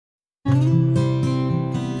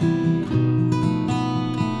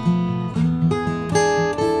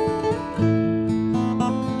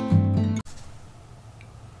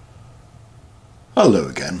Hello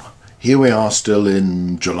again. Here we are still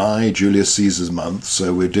in July, Julius Caesar's month,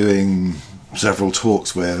 so we're doing several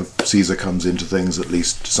talks where Caesar comes into things at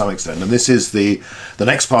least to some extent. And this is the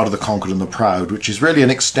next part of the Conquered and the Proud, which is really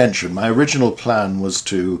an extension. My original plan was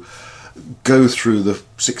to go through the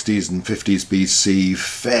 60s and 50s BC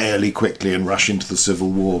fairly quickly and rush into the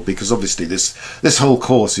Civil War, because obviously this whole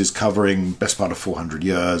course is covering best part of 400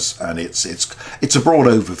 years, and it's a broad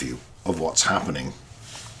overview of what's happening.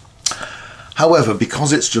 However,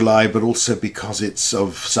 because it's July, but also because it's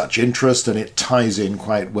of such interest and it ties in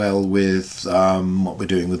quite well with what we're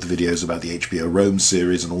doing with the videos about the HBO Rome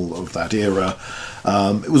series and all of that era,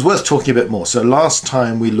 it was worth talking a bit more. So last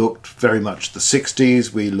time we looked very much at the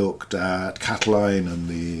 60s, we looked at Catiline and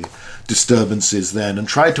the disturbances then, and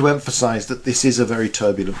tried to emphasize that this is a very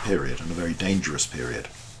turbulent period and a very dangerous period.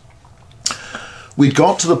 We'd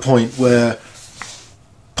got to the point where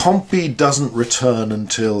Pompey doesn't return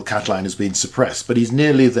until Catiline has been suppressed, but he's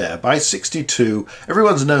nearly there. By 62,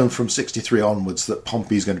 everyone's known from 63 onwards that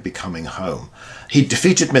Pompey's going to be coming home. He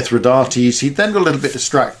defeated Mithridates. He then got a little bit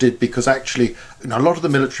distracted because actually a lot of the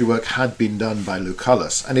military work had been done by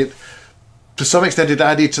Lucullus, and it, to some extent, it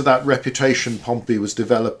added to that reputation Pompey was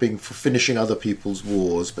developing for finishing other people's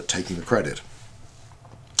wars but taking the credit.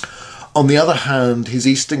 On the other hand, his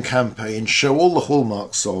Eastern campaigns show all the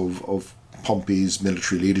hallmarks of Pompey's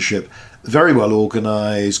military leadership: very well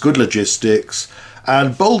organised, good logistics,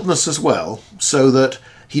 and boldness as well, so that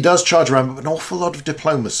he does charge around with an awful lot of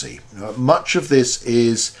diplomacy. Much of this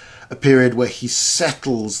is a period where he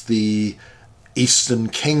settles the eastern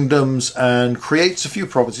kingdoms and creates a few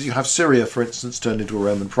provinces. You have Syria, for instance, turned into a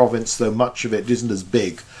Roman province, though much of it isn't as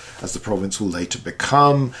big as the province will later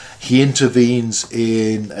become. He intervenes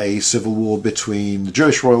in a civil war between the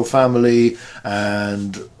Jewish royal family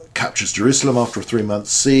and captures Jerusalem after a 3-month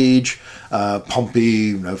siege.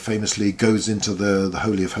 Pompey, famously goes into the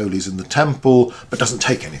Holy of Holies in the temple, but doesn't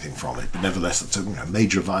take anything from it. But nevertheless, it's a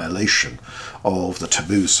major violation of the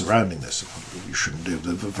taboos surrounding this. You shouldn't do it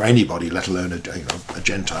for anybody, let alone a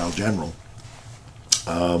Gentile general.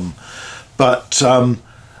 But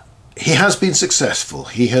he has been successful.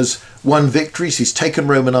 He has won victories. He's taken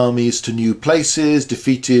Roman armies to new places,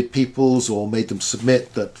 defeated peoples, or made them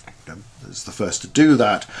submit. That is the first to do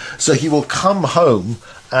that. So he will come home,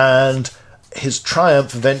 and his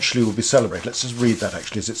triumph eventually will be celebrated. Let's just read that,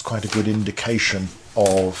 actually, as it's quite a good indication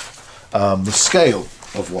of the scale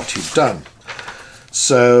of what he's done.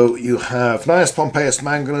 So you have Gnaeus Pompeius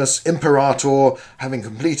Manganus, Imperator, having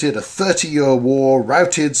completed a 30-year war,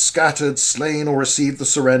 routed, scattered, slain, or received the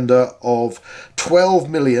surrender of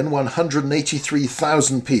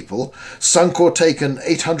 12,183,000 people, sunk or taken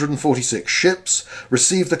 846 ships,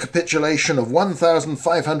 received the capitulation of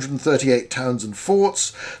 1,538 towns and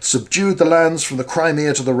forts, subdued the lands from the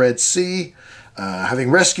Crimea to the Red Sea, having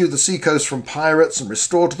rescued the seacoast from pirates and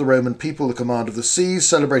restored to the Roman people the command of the seas,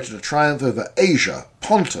 celebrated a triumph over Asia,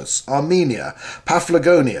 Pontus, Armenia,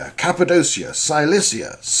 Paphlagonia, Cappadocia,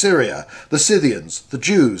 Cilicia, Syria, the Scythians, the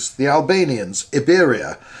Jews, the Albanians,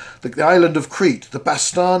 Iberia, the island of Crete, the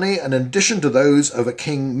Bastani, and in addition to those over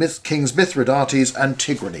Kings Mithridates and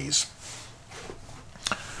Tigranes.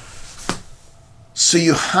 So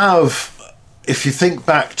you have, if you think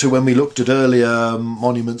back to when we looked at earlier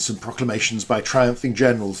monuments and proclamations by triumphing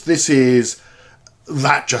generals, this is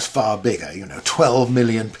that just far bigger. 12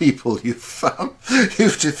 million people you've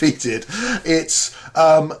defeated. It's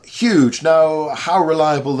huge. Now, how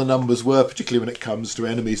reliable the numbers were, particularly when it comes to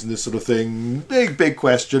enemies and this sort of thing, big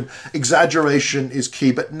question. Exaggeration is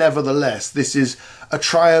key, but nevertheless, this is a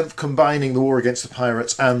triumph combining the war against the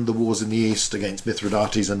pirates and the wars in the east against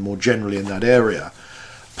Mithridates and more generally in that area.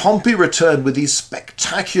 Pompey returned with these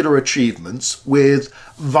spectacular achievements, with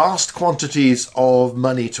vast quantities of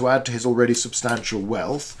money to add to his already substantial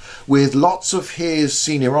wealth, with lots of his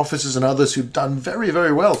senior officers and others who'd done very,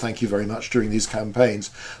 very well, thank you very much, during these campaigns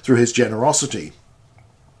through his generosity.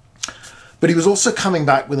 But he was also coming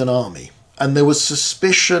back with an army, and there was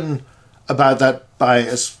suspicion about that by,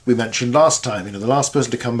 as we mentioned last time, the last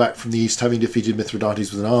person to come back from the east having defeated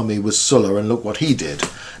Mithridates with an army was Sulla, and look what he did.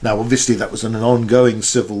 Now, obviously that was an ongoing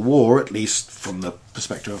civil war, at least from the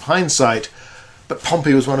perspective of hindsight, but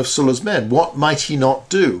Pompey was one of Sulla's men. What might he not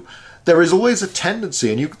do? There is always a tendency,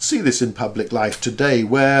 and you can see this in public life today,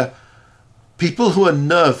 where people who are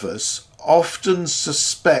nervous often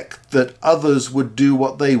suspect that others would do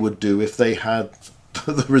what they would do if they had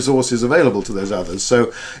the resources available to those others.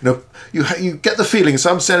 So, you get the feeling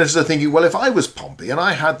some senators are thinking, well, if I was Pompey and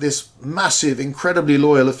I had this massive, incredibly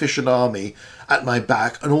loyal, efficient army at my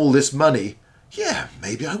back and all this money, yeah,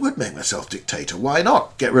 maybe I would make myself dictator. Why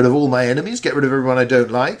not? Get rid of all my enemies, get rid of everyone I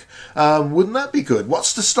don't like. Wouldn't that be good?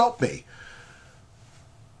 What's to stop me?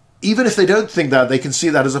 Even if they don't think that, they can see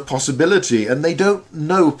that as a possibility, and they don't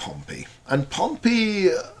know Pompey. And Pompey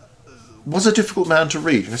was a difficult man to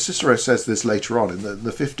read. And Cicero says this later on in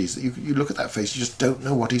the 50s, that you look at that face, you just don't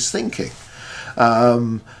know what he's thinking.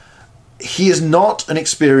 He is not an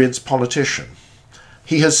experienced politician.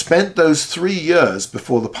 He has spent those 3 years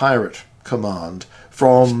before the pirate command,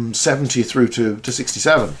 from 70 through to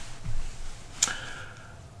 67,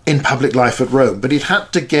 in public life at Rome. But he'd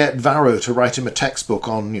had to get Varro to write him a textbook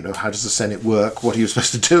on, how does the Senate work, what he was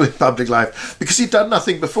supposed to do in public life, because he'd done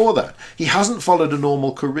nothing before that. He hasn't followed a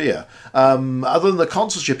normal career. Other than the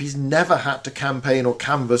consulship, he's never had to campaign or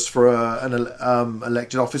canvass for an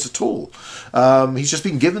elected office at all. He's just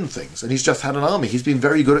been given things, and he's just had an army. He's been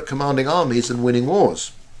very good at commanding armies and winning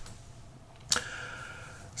wars.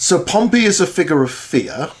 So Pompey is a figure of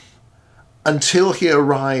fear until he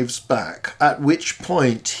arrives back, at which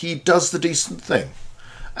point he does the decent thing.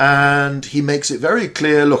 And he makes it very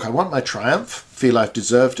clear, look, I want my triumph, feel I've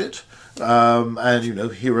deserved it, and,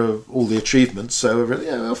 here are all the achievements, so really,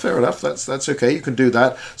 yeah, well, fair enough, that's okay, you can do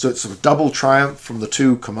that. So it's sort of double triumph from the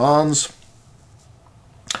 2 commands.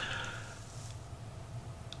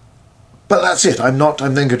 But that's it. I'm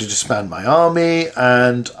then going to disband my army,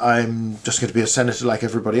 and I'm just going to be a senator like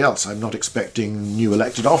everybody else. I'm not expecting new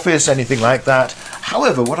elected office, anything like that.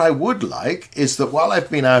 However, what I would like is that while I've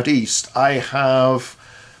been out east, I have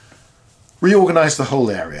reorganized the whole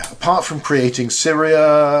area. Apart from creating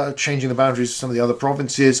Syria, changing the boundaries of some of the other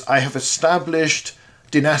provinces, I have established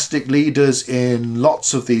dynastic leaders in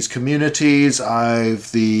lots of these communities.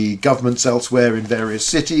 I've the governments elsewhere in various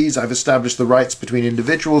cities. I've established the rights between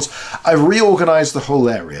individuals. I've reorganized the whole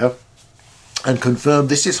area and confirmed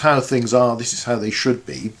this is how things are, this is how they should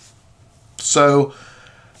be. So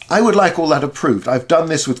I would like all that approved. I've done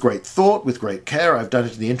this with great thought, with great care. I've done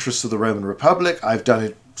it in the interests of the Roman Republic. I've done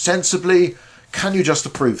it sensibly. Can you just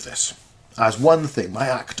approve this? As one thing, my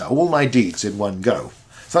acta, all my deeds in one go.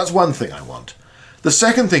 So that's one thing I want. The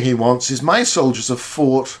second thing he wants is my soldiers have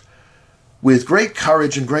fought with great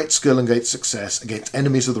courage and great skill and great success against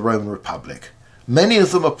enemies of the Roman Republic. Many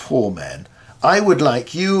of them are poor men. I would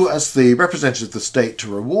like you, as the representative of the state,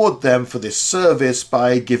 to reward them for this service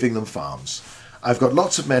by giving them farms. I've got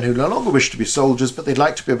lots of men who no longer wish to be soldiers, but they'd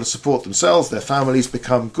like to be able to support themselves, their families,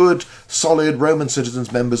 become good, solid Roman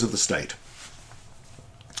citizens, members of the state.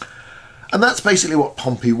 And that's basically what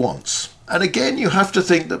Pompey wants. And again, you have to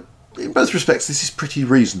think that in both respects, this is pretty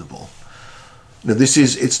reasonable.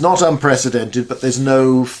 It's not unprecedented, but there's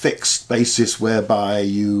no fixed basis whereby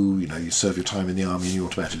you serve your time in the army and you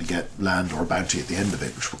automatically get land or a bounty at the end of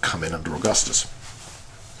it, which will come in under Augustus.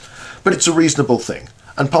 But it's a reasonable thing.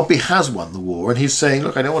 And Pompey has won the war, and he's saying,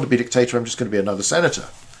 look, I don't want to be dictator, I'm just going to be another senator.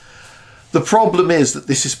 The problem is that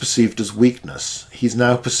this is perceived as weakness. He's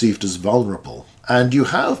now perceived as vulnerable. And you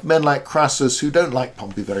have men like Crassus who don't like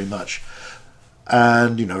Pompey very much,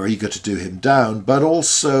 and, are eager to do him down. But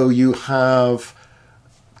also you have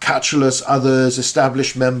Catulus, others,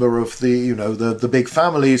 established member of the big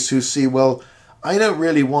families who see, well, I don't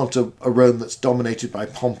really want a Rome that's dominated by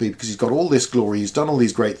Pompey because he's got all this glory, he's done all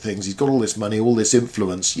these great things, he's got all this money, all this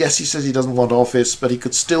influence. Yes, he says he doesn't want office, but he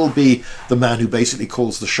could still be the man who basically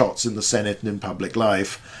calls the shots in the Senate and in public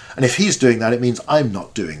life. And if he's doing that, it means I'm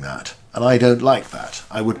not doing that. And I don't like that.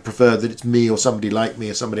 I would prefer that it's me or somebody like me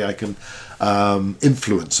or somebody I can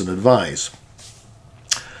influence and advise.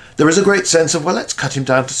 There is a great sense of, well, let's cut him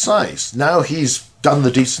down to size. Now he's done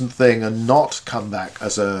the decent thing and not come back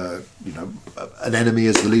as an enemy,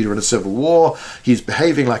 as the leader in a civil war. He's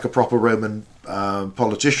behaving like a proper Roman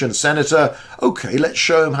politician, senator. Okay, let's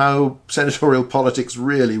show him how senatorial politics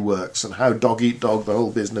really works and how dog-eat-dog the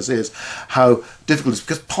whole business is, how difficult it is.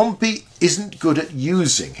 Because Pompey isn't good at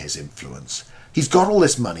using his influence. He's got all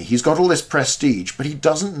this money, he's got all this prestige, but he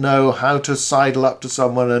doesn't know how to sidle up to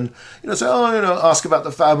someone and, say, ask about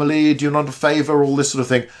the family, do you want a favour, all this sort of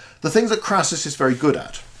thing. The things that Crassus is very good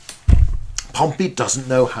at, Pompey doesn't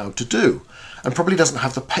know how to do, and probably doesn't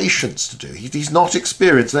have the patience to do. He's not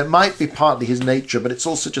experienced. That might be partly his nature, but it's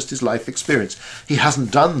also just his life experience. He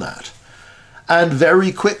hasn't done that. And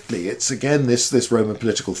very quickly, it's again this Roman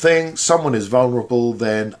political thing. Someone is vulnerable,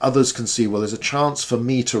 then others can see, well, there's a chance for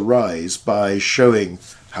me to rise by showing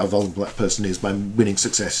how vulnerable that person is by winning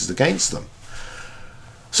successes against them.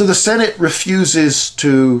 So the Senate refuses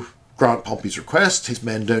to grant Pompey's request, his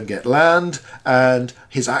men don't get land, and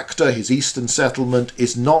his acta, his eastern settlement,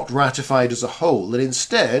 is not ratified as a whole. And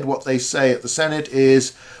instead, what they say at the Senate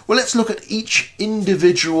is, well, let's look at each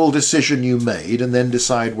individual decision you made and then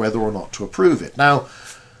decide whether or not to approve it. Now,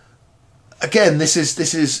 again, this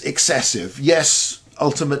is excessive. Yes,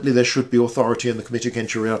 ultimately there should be authority, and the Committee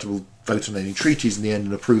Centuriata will vote on any treaties in the end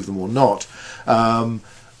and approve them or not.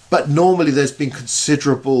 But normally there's been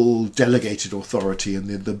considerable delegated authority, and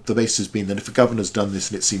the base has been that if a governor's done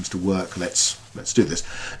this and it seems to work, let's do this.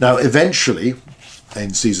 Now, eventually,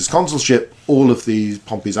 in Caesar's consulship, all of the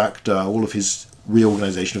Pompey's acta, all of his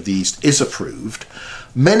reorganisation of the East is approved.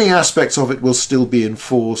 Many aspects of it will still be in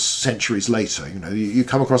force centuries later. You know, you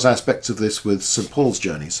come across aspects of this with St. Paul's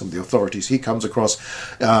journeys, some of the authorities he comes across.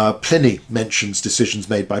 Pliny mentions decisions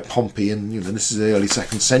made by Pompey, and this is the early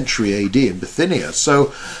 2nd century AD in Bithynia.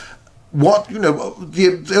 So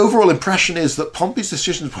the overall impression is that Pompey's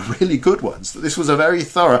decisions were really good ones, that this was a very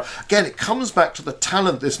thorough. Again, it comes back to the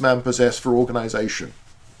talent this man possessed for organisation.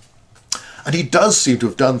 And he does seem to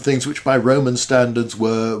have done things which by Roman standards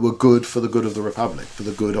were good for the good of the Republic, for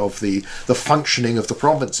the good of the functioning of the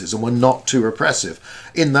provinces, and were not too repressive,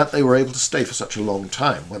 in that they were able to stay for such a long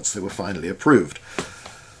time once they were finally approved.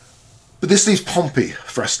 But this leaves Pompey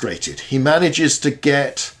frustrated. He manages to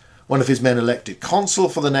get one of his men elected consul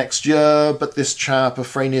for the next year, but this chap,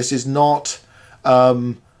 Afranius, is not...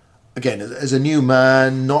 again, as a new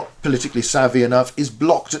man, not politically savvy enough, is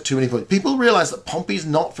blocked at too many points. People realise that Pompey's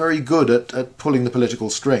not very good at pulling the political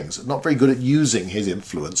strings, not very good at using his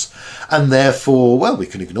influence, and therefore, well, we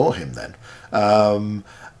can ignore him then.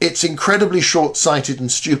 It's incredibly short-sighted and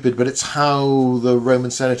stupid, but it's how the Roman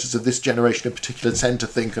senators of this generation in particular tend to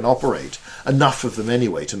think and operate, enough of them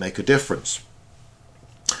anyway to make a difference.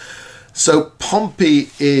 So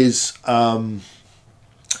Pompey is...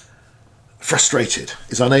 frustrated,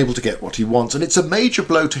 is unable to get what he wants, and it's a major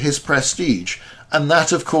blow to his prestige, and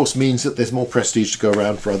that of course means that there's more prestige to go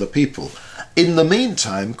around for other people. In the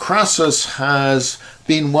meantime, Crassus has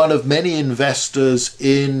been one of many investors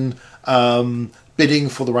in bidding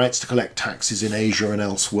for the rights to collect taxes in Asia and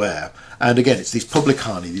elsewhere. And again, it's these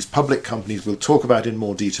publicani, these public companies we'll talk about in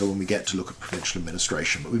more detail when we get to look at provincial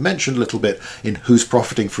administration. But we mentioned a little bit in who's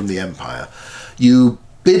profiting from the empire. You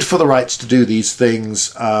bid for the rights to do these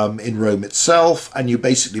things in Rome itself, and you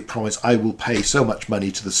basically promise, I will pay so much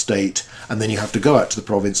money to the state, and then you have to go out to the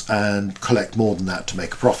province and collect more than that to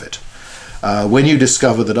make a profit. When you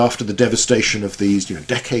discover that after the devastation of these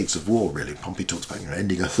decades of war, really, Pompey talks about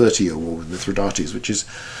ending a 30-year war with Mithridates, which is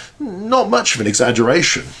not much of an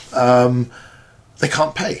exaggeration, they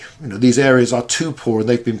can't pay. These areas are too poor, and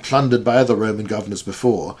they've been plundered by other Roman governors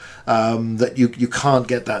before, that you can't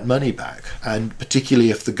get that money back. And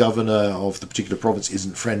particularly if the governor of the particular province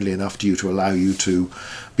isn't friendly enough to you to allow you to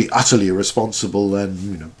be utterly irresponsible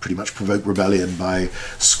and pretty much provoke rebellion by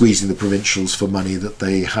squeezing the provincials for money that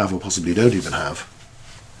they have or possibly don't even have,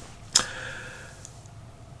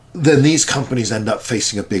 then these companies end up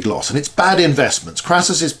facing a big loss. And it's bad investments.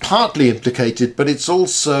 Crassus is partly implicated, but it's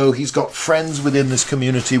also, he's got friends within this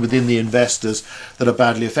community, within the investors, that are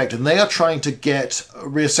badly affected. And they are trying to get a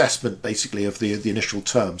reassessment, basically, of the initial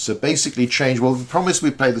terms. So basically change, well, we promised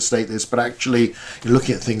we'd pay the state this, but actually,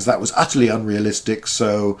 looking at things, that was utterly unrealistic,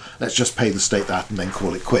 so let's just pay the state that and then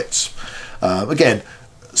call it quits. Again,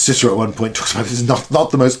 Cicero at one point talks about this is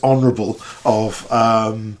not the most honourable of...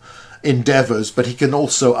 endeavours, but he can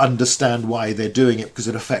also understand why they're doing it, because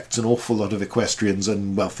it affects an awful lot of equestrians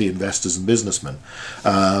and wealthy investors and businessmen.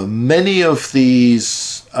 Many of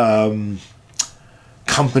these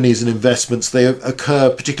companies and investments, they occur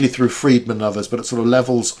particularly through freedmen and others, but at sort of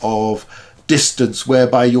levels of distance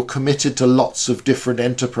whereby you're committed to lots of different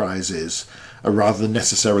enterprises rather than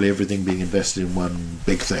necessarily everything being invested in one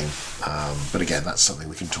big thing. But again, that's something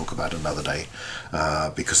we can talk about another day,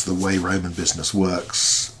 because the way Roman business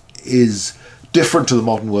works is different to the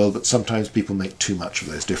modern world, but sometimes people make too much of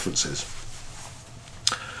those differences.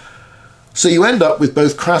 So you end up with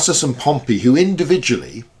both Crassus and Pompey, who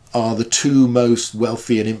individually are the two most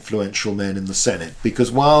wealthy and influential men in the Senate,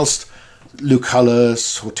 because whilst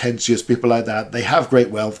Lucullus, Hortensius, people like that, they have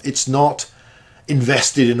great wealth, it's not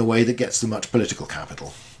invested in a way that gets them much political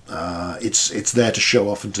capital. It's there to show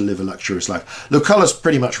off and to live a luxurious life. Lucullus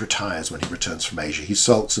pretty much retires when he returns from Asia. He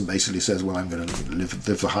sulks and basically says, well, I'm going to live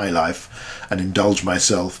the high life and indulge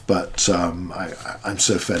myself, but I'm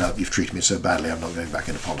so fed up, you've treated me so badly, I'm not going back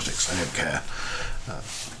into politics, I don't care.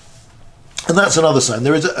 And that's another sign.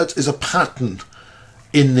 There is a pattern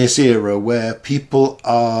in this era where people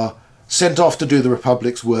are sent off to do the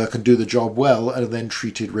Republic's work and do the job well, and are then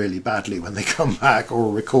treated really badly when they come back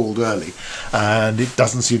or recalled early. And it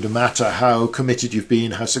doesn't seem to matter how committed you've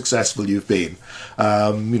been, how successful you've been.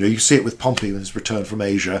 You see it with Pompey when he's returned from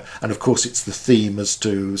Asia, and of course it's the theme as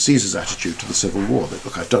to Caesar's attitude to the civil war, that,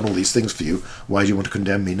 look, I've done all these things for you, why do you want to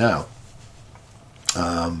condemn me now?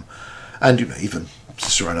 And even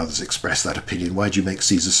Cicero and others express that opinion. Why do you make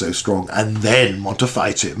Caesar so strong and then want to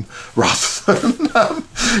fight him rather than,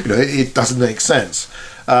 it doesn't make sense.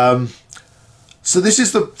 So this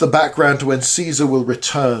is the background to when Caesar will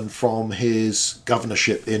return from his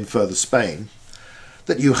governorship in further Spain,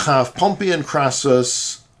 that you have Pompey and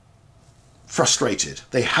Crassus frustrated.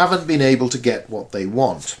 They haven't been able to get what they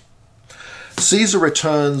want. Caesar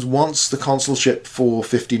returns, wants the consulship for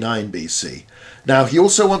 59 BC. Now, he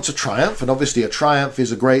also wants a triumph, and obviously a triumph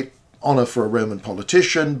is a great honour for a Roman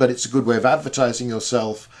politician, but it's a good way of advertising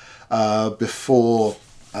yourself before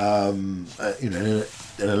an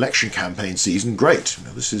election campaign season. Great,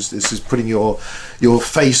 this is putting your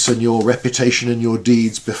face and your reputation and your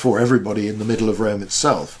deeds before everybody in the middle of Rome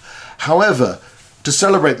itself. However, to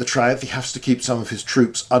celebrate the triumph, he has to keep some of his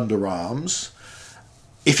troops under arms.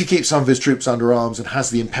 If he keeps some of his troops under arms and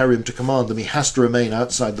has the imperium to command them, he has to remain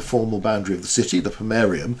outside the formal boundary of the city, the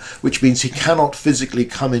pomerium, which means he cannot physically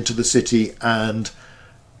come into the city and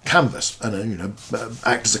canvass and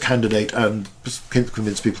act as a candidate and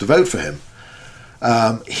convince people to vote for him.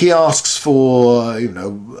 He asks for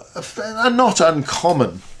a not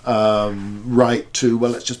uncommon right to,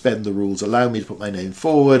 well, let's just bend the rules, allow me to put my name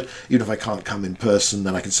forward, even if I can't come in person,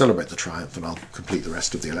 then I can celebrate the triumph and I'll complete the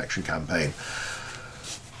rest of the election campaign.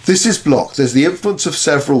 This is blocked. There's the influence of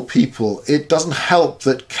several people. It doesn't help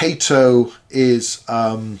that Cato has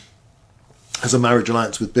a marriage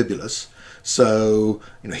alliance with Bibulus. So,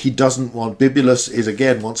 he doesn't want, Bibulus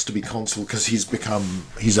wants to be consul because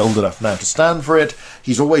he's old enough now to stand for it.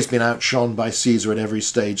 He's always been outshone by Caesar at every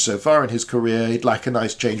stage so far in his career. He'd like a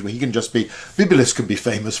nice change where he can just be, Bibulus can be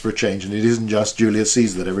famous for a change, and it isn't just Julius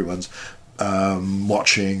Caesar that everyone's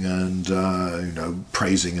watching and,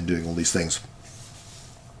 praising and doing all these things.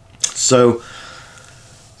 So,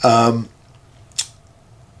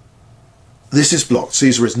 this is blocked.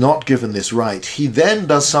 Caesar is not given this right. He then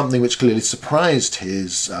does something which clearly surprised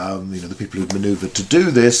the people who'd manoeuvred to do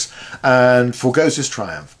this, and forgoes his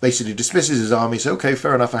triumph. Basically dismisses his army, says, okay,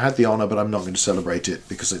 fair enough, I had the honour, but I'm not going to celebrate it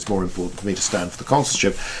because it's more important for me to stand for the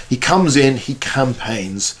consulship. He comes in, he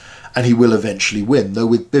campaigns, and he will eventually win, though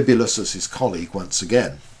with Bibulus as his colleague once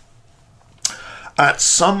again. At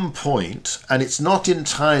some point, and it's not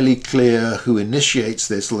entirely clear who initiates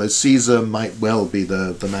this, although Caesar might well be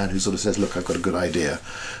the man who sort of says, look, I've got a good idea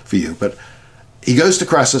for you, but he goes to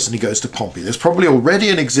Crassus and he goes to Pompey. There's probably already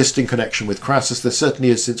an existing connection with Crassus. There certainly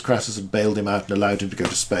is, since Crassus had bailed him out and allowed him to go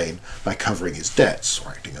to Spain by covering his debts, or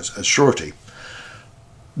acting as surety.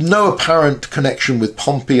 No apparent connection with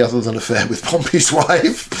Pompey other than an affair with Pompey's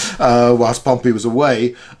wife, whilst Pompey was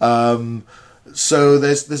away. So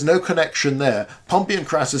there's no connection there. Pompey and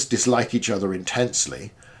Crassus dislike each other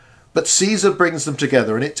intensely, but Caesar brings them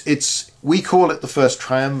together, and we call it the first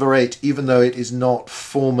Triumvirate, even though it is not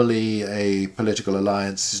formally a political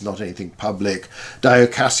alliance. It's not anything public. Dio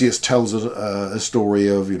Cassius tells a story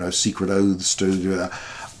of secret oaths to do that.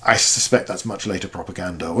 I suspect that's much later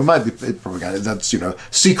propaganda, or it might be propaganda. That's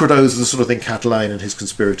secret oaths are the sort of thing Catiline and his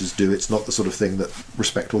conspirators do. It's not the sort of thing that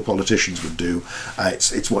respectable politicians would do.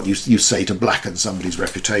 It's what you say to blacken somebody's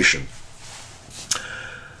reputation.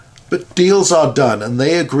 But deals are done, and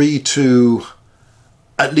they agree to,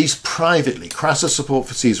 at least privately. Crassus' support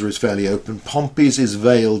for Caesar is fairly open. Pompey's is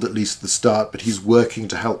veiled, at least at the start, but he's working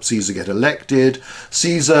to help Caesar get elected.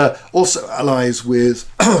 Caesar also allies with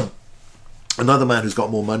another man who's got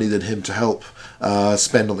more money than him to help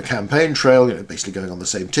spend on the campaign trail, basically going on the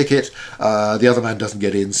same ticket. The other man doesn't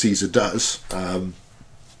get in, Caesar does. Because,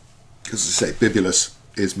 as I say, Bibulus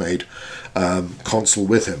is made consul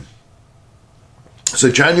with him. So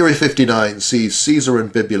January 59 sees Caesar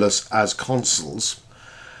and Bibulus as consuls,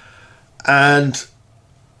 and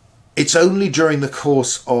it's only during the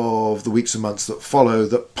course of the weeks and months that follow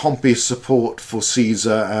that Pompey's support for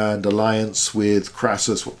Caesar and alliance with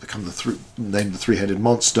Crassus, what become named the three-headed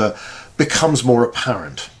monster, becomes more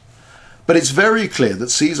apparent. But it's very clear that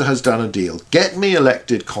Caesar has done a deal. Get me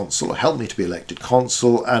elected consul, or help me to be elected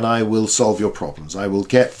consul, and I will solve your problems. I will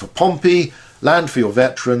get for Pompey land for your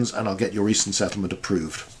veterans, and I'll get your eastern settlement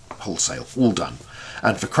approved. Wholesale, all done.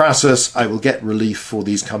 And for Crassus, I will get relief for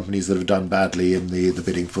these companies that have done badly in the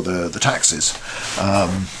bidding for the taxes.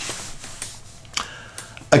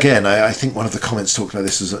 again, I think one of the comments talked about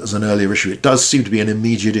this as an earlier issue. It does seem to be an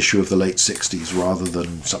immediate issue of the late 60s rather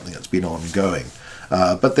than something that's been ongoing.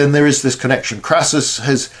 But then there is this connection.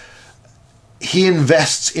 Crassus he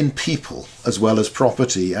invests in people as well as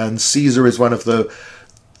property, and Caesar is one of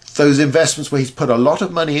those investments where he's put a lot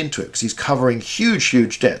of money into it because he's covering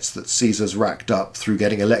huge debts that Caesar's racked up through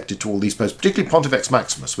getting elected to all these posts, particularly Pontifex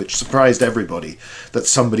Maximus, which surprised everybody that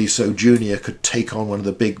somebody so junior could take on one of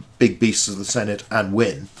the big beasts of the Senate and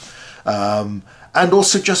win. And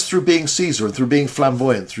also just through being Caesar and through being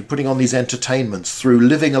flamboyant, through putting on these entertainments, through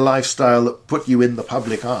living a lifestyle that put you in the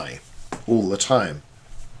public eye all the time.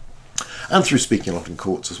 And through speaking a lot in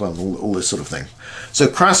courts as well, and all this sort of thing. So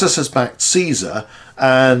Crassus has backed Caesar,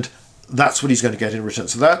 and that's what he's going to get in return.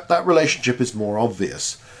 So that relationship is more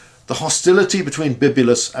obvious. The hostility between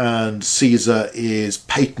Bibulus and Caesar is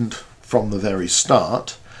patent from the very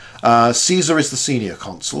start. Caesar is the senior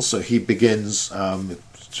consul, so he begins,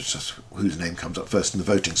 just whose name comes up first in the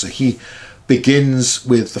voting, so he begins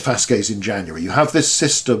with the fasces in January. You have this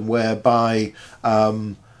system whereby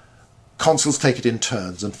consuls take it in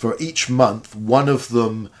turns, and for each month one of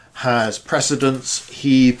them has precedence.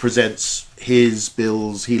 He presents his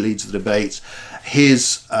bills, he leads the debates,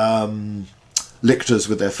 his lictors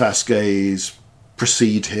with their fasces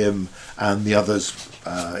precede him, and the others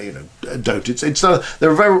don't.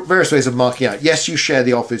 There are various ways of marking out. Yes, you share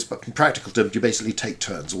the office, but in practical terms you basically take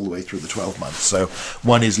turns all the way through the 12 months. So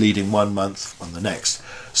one is leading one month on the next.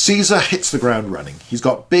 Caesar hits the ground running. He's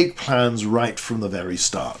got big plans right from the very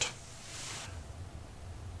start.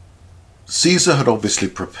 Caesar had obviously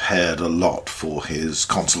prepared a lot for his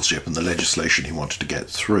consulship and the legislation he wanted to get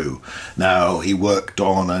through. Now, he worked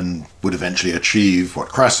on and would eventually achieve what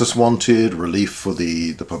Crassus wanted, relief for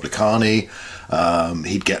the Publicani.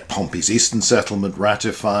 He'd get Pompey's eastern settlement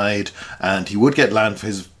ratified, and he would get land for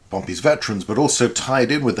his Pompey's veterans, but also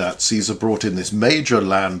tied in with that, Caesar brought in this major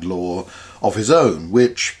land law of his own,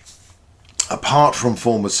 which, apart from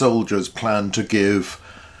former soldiers, planned to give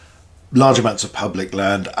large amounts of public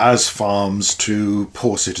land as farms to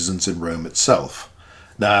poor citizens in Rome itself.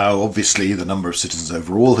 Now, obviously, the number of citizens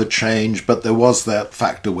overall had changed, but there was that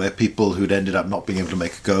factor where people who'd ended up not being able to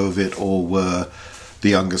make a go of it, or were the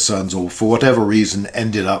younger sons, or for whatever reason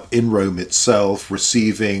ended up in Rome itself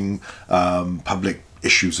receiving public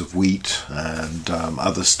issues of wheat and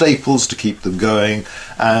other staples to keep them going,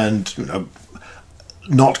 and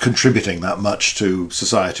not contributing that much to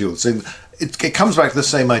society. Or so it comes back to the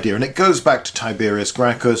same idea, and it goes back to Tiberius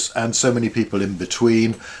Gracchus and so many people in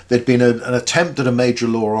between. There'd been an attempt at a major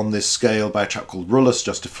law on this scale by a chap called Rullus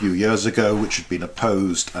just a few years ago, which had been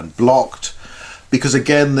opposed and blocked, because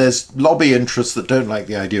again there's lobby interests that don't like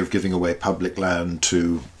the idea of giving away public land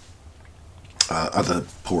to other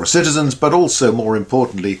poorer citizens, but also, more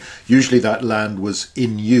importantly, usually that land was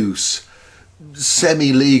in use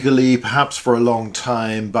semi-legally, perhaps for a long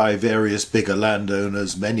time, by various bigger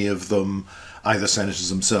landowners, many of them either senators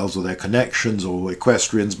themselves or their connections or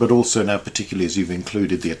equestrians, but also now, particularly as you've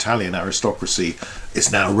included the Italian aristocracy,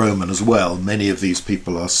 it's now Roman as well. Many of these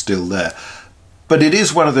people are still there. But it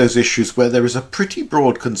is one of those issues where there is a pretty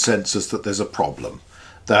broad consensus that there's a problem,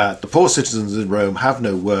 that the poor citizens in Rome have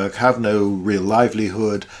no work, have no real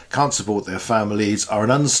livelihood, can't support their families, are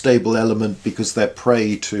an unstable element because they're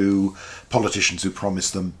prey to politicians who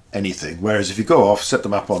promise them anything. Whereas if you go off, set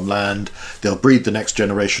them up on land, they'll breed the next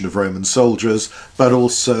generation of Roman soldiers, but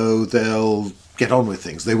also they'll get on with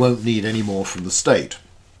things. They won't need any more from the state.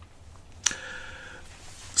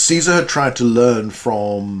 Caesar had tried to learn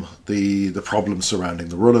from the problems surrounding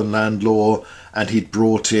the Rullan land law, and he'd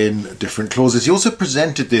brought in different clauses. He also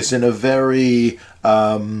presented this in a very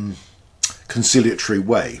conciliatory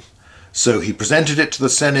way. So he presented it to the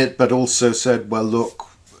Senate, but also said, well, look,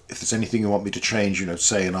 if there's anything you want me to change,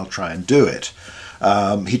 say, and I'll try and do it.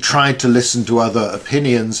 He tried to listen to other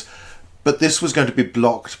opinions, but this was going to be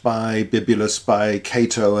blocked by Bibulus, by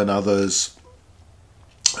Cato and others,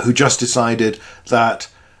 who just decided that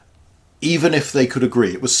even if they could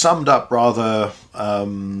agree, it was summed up rather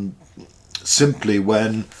simply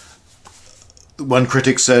when one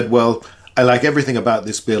critic said, well, I like everything about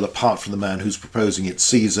this bill apart from the man who's proposing it,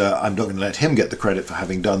 Caesar. I'm not going to let him get the credit for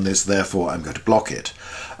having done this, therefore I'm going to block it.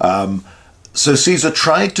 So Caesar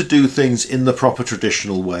tried to do things in the proper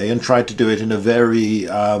traditional way and tried to do it in a very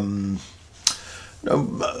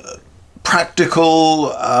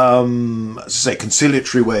practical,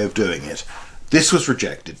 conciliatory way of doing it. This was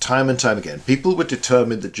rejected time and time again. People were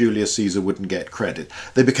determined that Julius Caesar wouldn't get credit.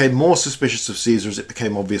 They became more suspicious of Caesar as it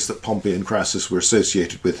became obvious that Pompey and Crassus were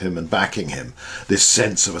associated with him and backing him. This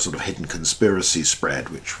sense of a sort of hidden conspiracy spread,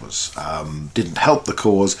 which was didn't help the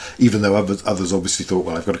cause, even though others obviously thought,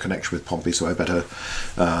 well, I've got a connection with Pompey, so I better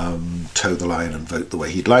toe the line and vote the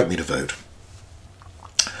way he'd like me to vote.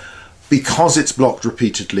 Because it's blocked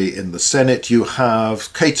repeatedly in the Senate, you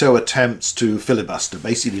have Cato attempts to filibuster,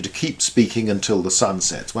 basically to keep speaking until the sun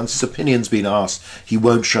sets. Once his opinion's been asked, he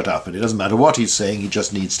won't shut up, and it doesn't matter what he's saying, he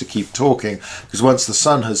just needs to keep talking, because once the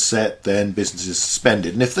sun has set, then business is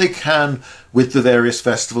suspended. And if they can, with the various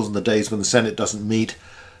festivals and the days when the Senate doesn't meet,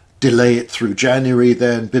 delay it through January,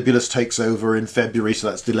 then Bibulus takes over in February, so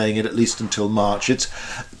that's delaying it at least until March.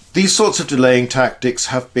 These sorts of delaying tactics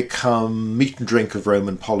have become meat and drink of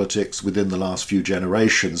Roman politics within the last few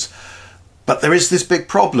generations. But there is this big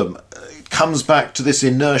problem. It comes back to this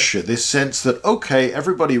inertia, this sense that, okay,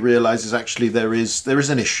 everybody realizes actually there is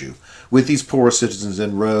an issue with these poorer citizens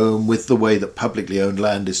in Rome, with the way that publicly owned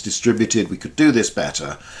land is distributed. We could do this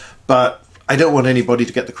better. But I don't want anybody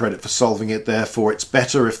to get the credit for solving it, therefore it's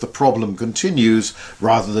better if the problem continues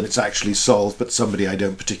rather than it's actually solved, but somebody I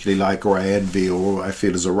don't particularly like or I envy or I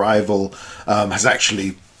feel is a rival has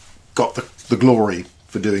actually got the glory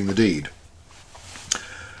for doing the deed.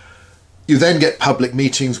 You then get public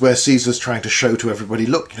meetings where Caesar's trying to show to everybody,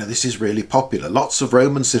 look, this is really popular. Lots of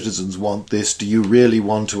Roman citizens want this. Do you really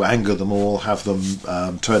want to anger them all, have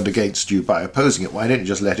them turned against you by opposing it? Why don't you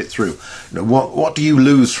just let it through? What do you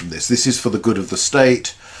lose from this? This is for the good of the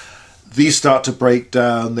state. These start to break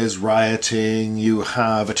down. There's rioting. You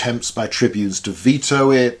have attempts by tribunes to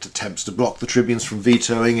veto it, attempts to block the tribunes from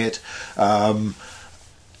vetoing it.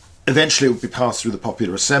 Eventually it would be passed through the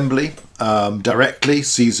popular assembly directly,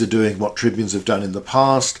 Caesar doing what tribunes have done in the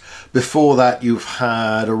past. Before that you've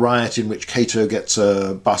had a riot in which Cato gets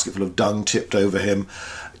a basket full of dung tipped over him.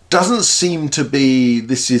 Doesn't seem to be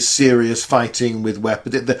this is serious fighting with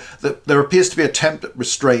weapons. There appears to be an attempt at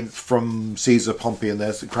restraint from Caesar, Pompey and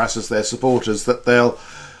Crassus, their supporters, that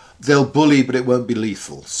they'll bully but it won't be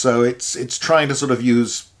lethal. So it's trying to sort of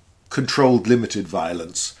use controlled, limited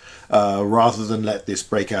violence rather than let this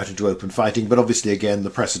break out into open fighting. But obviously, again,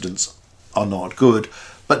 the precedents are not good,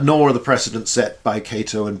 but nor are the precedents set by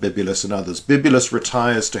Cato and Bibulus and others. Bibulus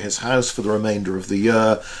retires to his house for the remainder of the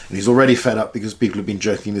year, and he's already fed up because people have been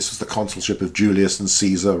joking this was the consulship of Julius and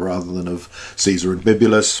Caesar rather than of Caesar and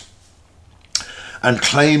Bibulus, and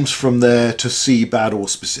claims from there to see bad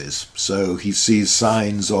auspices. So he sees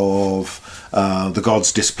signs of the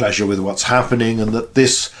gods' displeasure with what's happening, and that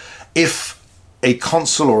this, if a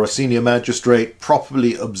consul or a senior magistrate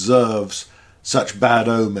properly observes such bad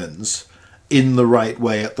omens in the right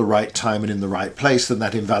way, at the right time and in the right place, then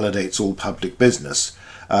that invalidates all public business.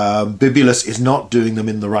 Bibulus is not doing them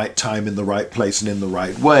in the right time, in the right place and in the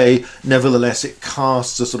right way. Nevertheless, it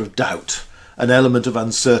casts a sort of doubt, an element of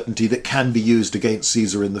uncertainty that can be used against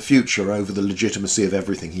Caesar in the future over the legitimacy of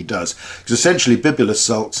everything he does. Because essentially Bibulus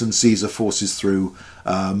sulks and Caesar forces through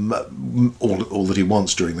all that he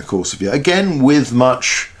wants during the course of a year, again with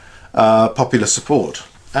much popular support.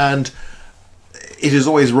 And it is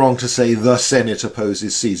always wrong to say the Senate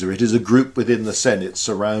opposes Caesar. It is a group within the Senate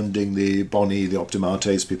surrounding the Boni, the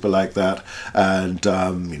Optimates, people like that, and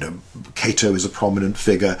Cato is a prominent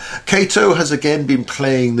figure. Cato has again been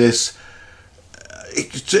playing this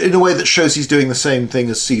in a way that shows he's doing the same thing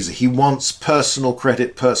as Caesar. He wants personal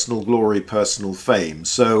credit, personal glory, personal fame.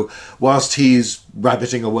 So whilst he's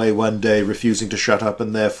rabbiting away one day, refusing to shut up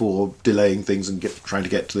and therefore delaying things and trying to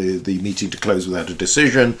get to the meeting to close without a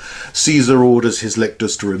decision, Caesar orders his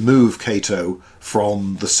lictors to remove Cato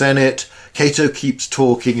from the Senate. Cato keeps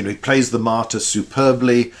talking, he plays the martyr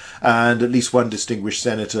superbly, and at least one distinguished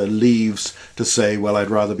senator leaves to say, well, I'd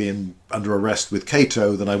rather be under arrest with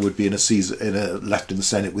Cato than I would be left in the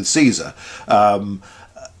Senate with Caesar.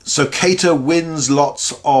 So Cato wins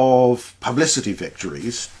lots of publicity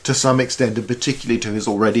victories to some extent, and particularly to his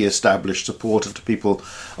already established support of the people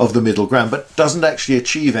of the middle ground, but doesn't actually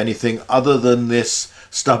achieve anything other than this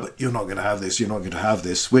stubborn, you're not going to have this, you're not going to have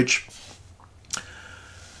this, which,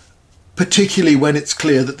 particularly when it's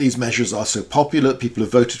clear that these measures are so popular, people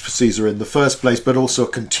have voted for Caesar in the first place, but also are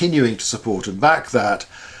continuing to support and back that,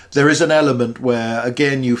 there is an element where,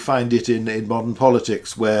 again, you find it in modern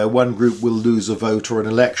politics, where one group will lose a vote or an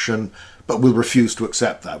election, but will refuse to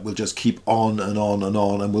accept that. We'll just keep on and on and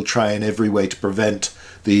on, and we'll try in every way to prevent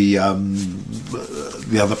the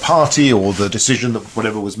other party or the decision that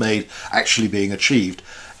whatever was made actually being achieved.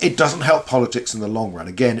 It doesn't help politics in the long run.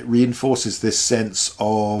 Again, it reinforces this sense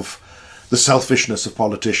of the selfishness of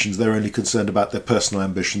politicians. They're only concerned about their personal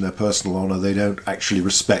ambition, their personal honour. They don't actually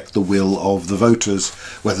respect the will of the voters,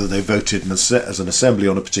 whether they voted as an assembly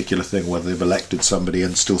on a particular thing, whether they've elected somebody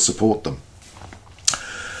and still support them.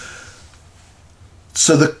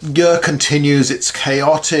 So the year continues, it's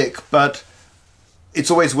chaotic, but it's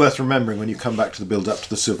always worth remembering when you come back to the build-up to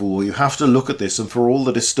the Civil War, you have to look at this, and for all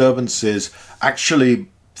the disturbances, actually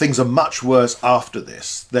things are much worse after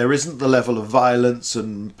this. There isn't the level of violence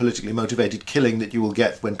and politically motivated killing that you will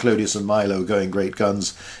get when Clodius and Milo are going great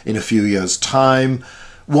guns in a few years' time.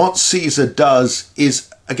 What Caesar does is,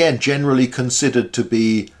 again, generally considered to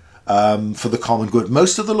be for the common good.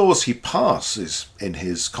 Most of the laws he passes in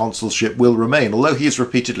his consulship will remain, although he is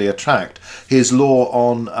repeatedly attacked. His law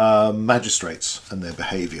on magistrates and their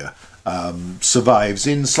behaviour survives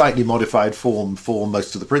in slightly modified form for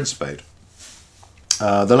most of the Principate.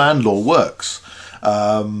 The land law works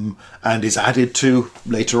and is added to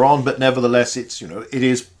later on, but nevertheless,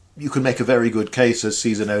 you can make a very good case, as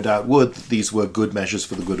Caesar no doubt would, that these were good measures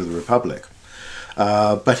for the good of the Republic.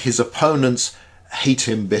 But his opponents hate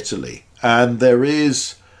him bitterly, and there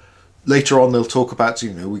is, later on they'll talk about,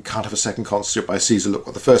 we can't have a second consulship by Caesar, look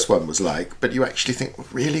what the first one was like, but you actually think,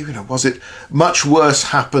 really, was it? Much worse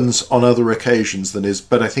happens on other occasions than is,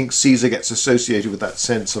 but I think Caesar gets associated with that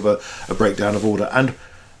sense of a breakdown of order, and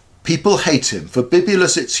people hate him. For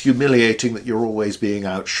Bibulus, it's humiliating that you're always being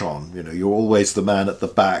outshone. You're always the man at the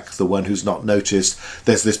back, the one who's not noticed.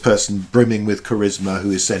 There's this person brimming with charisma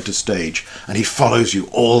who is centre stage, and he follows you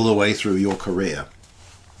all the way through your career.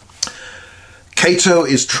 Cato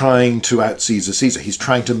is trying to out Caesar. He's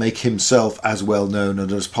trying to make himself as well known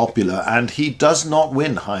and as popular, and he does not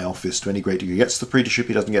win high office to any great degree. He gets the praetorship,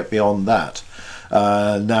 he doesn't get beyond that.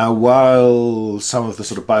 Now, while some of the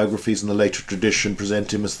sort of biographies in the later tradition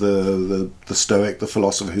present him as the Stoic, the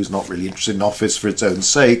philosopher who's not really interested in office for its own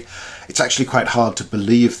sake, it's actually quite hard to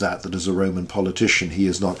believe that as a Roman politician he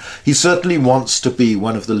is not. He certainly wants to be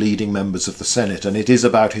one of the leading members of the Senate, and it is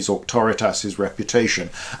about his auctoritas, his reputation.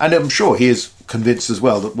 And I'm sure he is convinced as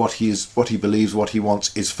well that what he believes, what he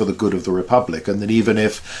wants is for the good of the Republic, and that even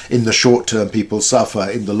if in the short term people suffer,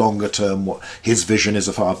 in the longer term his vision is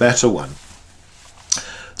a far better one.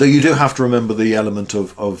 Though you do have to remember the element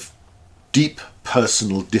of deep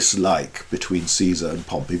personal dislike between Caesar and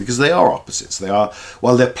Pompey, because they are opposites.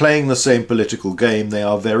 While they're playing the same political game, they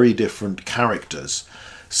are very different characters.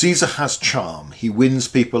 Caesar has charm. He wins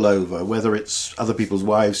people over, whether it's other people's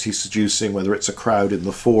wives he's seducing, whether it's a crowd in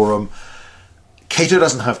the forum. Cato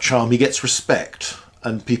doesn't have charm. He gets respect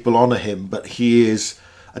and people honour him, but he is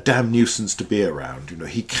a damn nuisance to be around.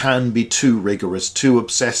 He can be too rigorous, too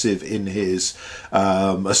obsessive in his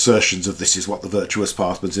assertions of this is what the virtuous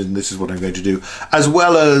path is and this is what I'm going to do, as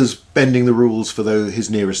well as bending the rules for his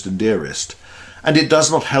nearest and dearest. And it does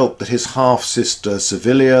not help that his half-sister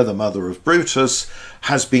Servilia, the mother of Brutus,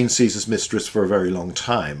 has been Caesar's mistress for a very long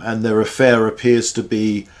time, and their affair appears to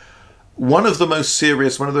be one of the most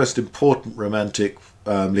serious, one of the most important romantic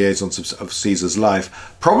liaisons of Caesar's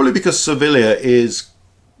life, probably because Servilia is,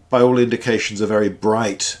 by all indications, a very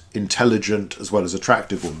bright, intelligent, as well as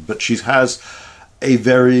attractive woman. But she has a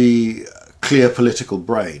very clear political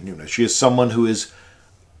brain. She is someone who is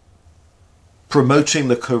promoting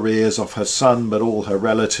the careers of her son, but all her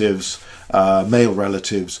relatives, male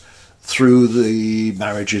relatives, through the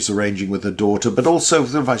marriages arranging with her daughter, but also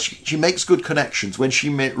she makes good connections. When she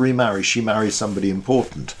remarries, she marries somebody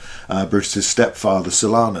important, Brutus's stepfather,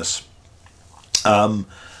 Silanus.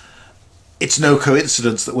 It's no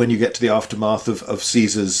coincidence that when you get to the aftermath of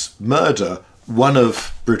Caesar's murder, one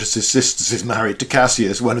of Brutus's sisters is married to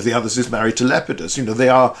Cassius, one of the others is married to Lepidus. They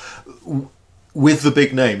are with the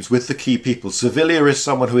big names, with the key people. Servilia is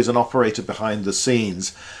someone who is an operator behind the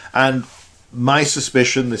scenes, and my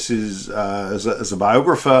suspicion, this is as a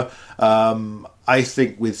biographer, I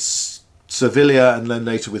think with Servilia and then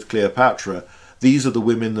later with Cleopatra, these are the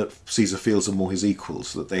women that Caesar feels are more his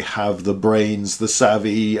equals, that they have the brains, the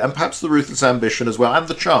savvy, and perhaps the ruthless ambition as well, and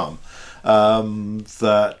the charm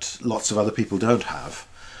that lots of other people don't have.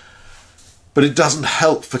 But it doesn't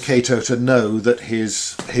help for Cato to know that his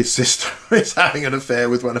sister is having an affair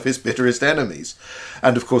with one of his bitterest enemies.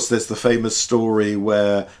 And of course there's the famous story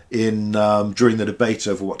where during the debate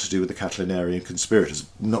over what to do with the Catilinarian conspirators,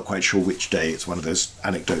 I'm not quite sure which day, it's one of those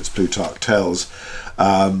anecdotes Plutarch tells,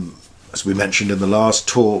 as we mentioned in the last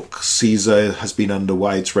talk, Caesar has been under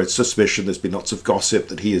widespread suspicion. There's been lots of gossip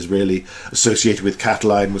that he is really associated with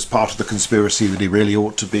Catiline, was part of the conspiracy, that he really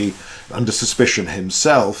ought to be under suspicion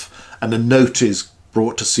himself. And a note is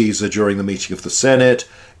brought to Caesar during the meeting of the Senate.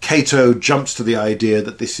 Cato jumps to the idea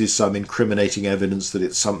that this is some incriminating evidence, that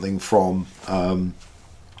it's something from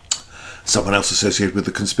someone else associated with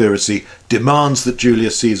the conspiracy, demands that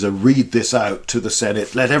Julius Caesar read this out to the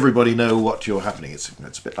Senate, let everybody know what you're happening. It's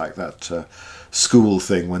a bit like that school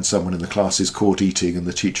thing when someone in the class is caught eating and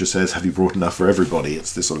the teacher says, have you brought enough for everybody?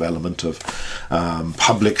 It's this sort of element of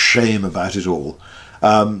public shame about it all.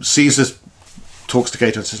 Caesar talks to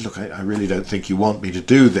Cato and says, look, I really don't think you want me to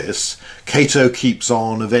do this. Cato keeps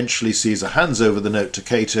on. Eventually Caesar hands over the note to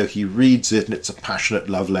Cato. He reads it, and it's a passionate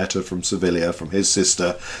love letter from Servilia, from his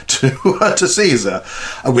sister, to Caesar,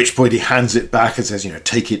 at which point he hands it back and says,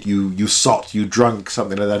 take it, you sot, you drunk,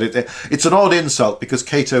 something like that. It's an odd insult because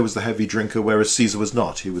Cato was the heavy drinker, whereas Caesar was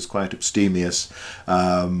not. He was quite abstemious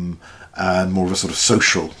and more of a sort of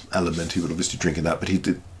social element. He would obviously drink in that, but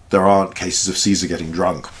there aren't cases of Caesar getting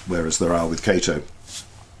drunk, whereas there are with Cato.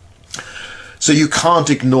 So you can't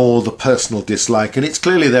ignore the personal dislike, and it's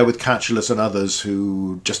clearly there with Catullus and others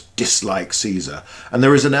who just dislike Caesar. And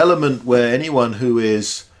there is an element where anyone who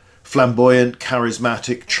is flamboyant,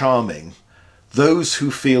 charismatic, charming, those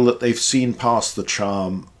who feel that they've seen past the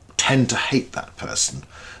charm tend to hate that person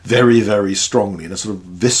very, very strongly in a sort of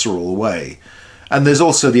visceral way. And there's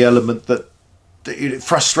also the element that it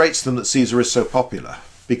frustrates them that Caesar is so popular,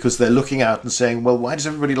 because they're looking out and saying, well, why does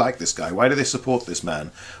everybody like this guy? Why do they support this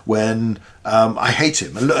man when I hate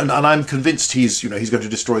him? And I'm convinced he's going to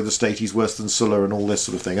destroy the state, he's worse than Sulla and all this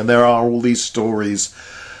sort of thing. And there are all these stories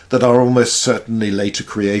that are almost certainly later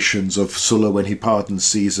creations of Sulla when he pardons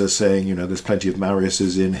Caesar, saying, there's plenty of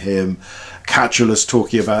Mariuses in him. Catullus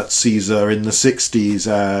talking about Caesar in the 60s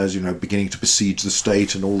as, beginning to besiege the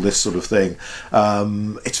state and all this sort of thing.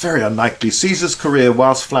 It's very unlikely. Caesar's career,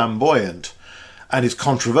 whilst flamboyant and is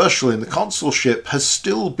controversial in the consulship, has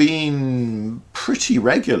still been pretty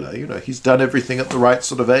regular. He's done everything at the right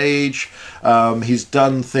sort of age. He's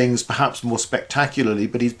done things perhaps more spectacularly,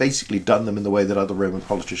 but he's basically done them in the way that other Roman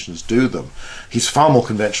politicians do them. He's far more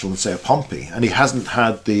conventional than, say, a Pompey, and he hasn't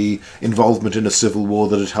had the involvement in a civil war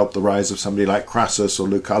that had helped the rise of somebody like Crassus or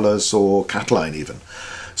Lucullus or Catiline even.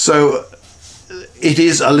 So it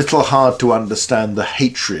is a little hard to understand the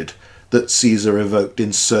hatred that Caesar evoked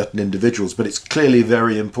in certain individuals, but it's clearly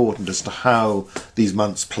very important as to how these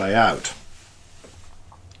months play out.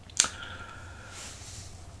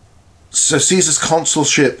 So Caesar's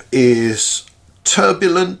consulship is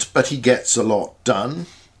turbulent, but he gets a lot done.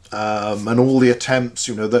 And all the attempts,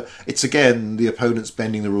 it's again the opponents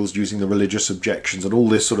bending the rules, using the religious objections and all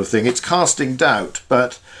this sort of thing. It's casting doubt,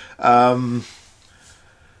 but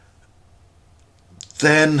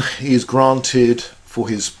then he is granted for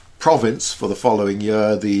his province for the following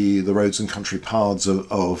year the roads and country paths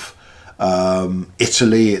of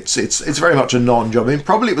Italy. It's very much a non-job. I mean,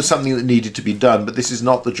 probably it was something that needed to be done, but this is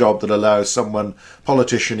not the job that allows someone,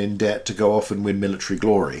 politician in debt, to go off and win military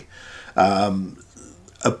glory.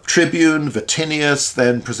 A tribune, Vatinius,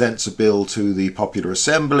 then presents a bill to the popular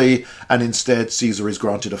assembly, and instead Caesar is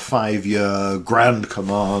granted a 5-year grand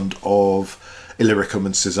command of Illyricum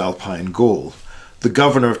and Cisalpine Gaul. The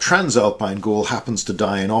governor of Transalpine Gaul happens to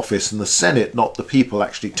die in office, and the Senate, not the people,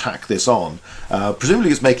 actually tack this on.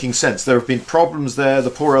 Presumably it's making sense. There have been problems there.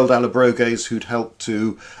 The poor old Allobroges, who'd helped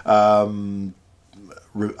to uncover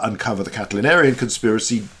the Catilinarian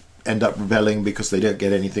conspiracy, end up rebelling because they don't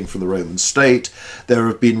get anything from the Roman state. There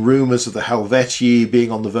have been rumours of the Helvetii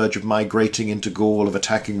being on the verge of migrating into Gaul, of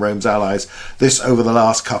attacking Rome's allies, this over the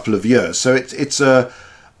last couple of years. So it's a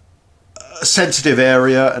sensitive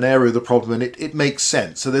area, an area of the problem, and it makes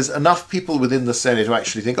sense. So there's enough people within the Senate who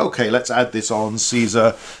actually think, okay, let's add this on.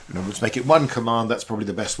 Caesar, let's make it one command. That's probably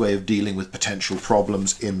the best way of dealing with potential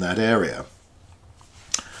problems in that area.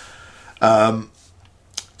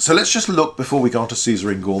 So let's just look, before we go on to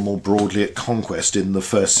Caesar in Gaul, more broadly at conquest in the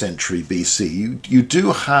 1st century BC. You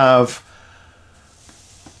do have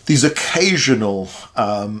these occasional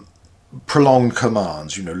prolonged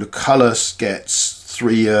commands. Lucullus gets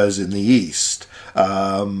 3 years in the east.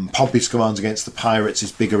 Pompey's commands against the pirates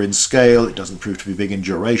is bigger in scale. It doesn't prove to be big in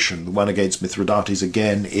duration. The one against Mithridates,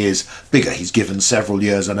 again, is bigger. He's given several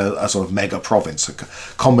years and a sort of mega province, a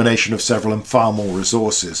combination of several and far more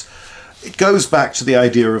resources. It goes back to the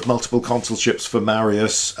idea of multiple consulships for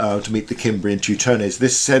Marius to meet the Cimbrian Teutones,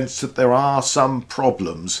 this sense that there are some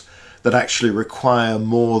problems that actually require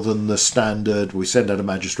more than the standard, we send out a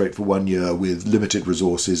magistrate for 1 year with limited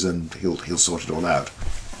resources and he'll sort it all out.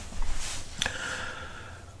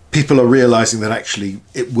 People are realising that actually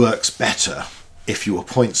it works better if you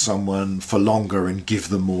appoint someone for longer and give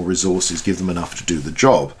them more resources, give them enough to do the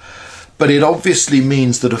job. But it obviously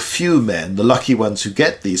means that a few men, the lucky ones who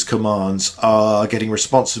get these commands, are getting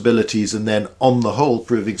responsibilities and then, on the whole,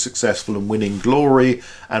 proving successful and winning glory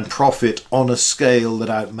and profit on a scale that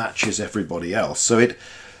outmatches everybody else. So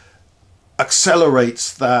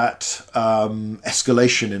accelerates that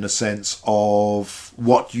escalation, in a sense, of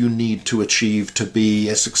what you need to achieve to be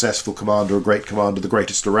a successful commander, a great commander, the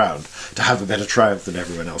greatest around, to have a better triumph than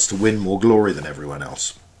everyone else, to win more glory than everyone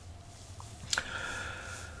else.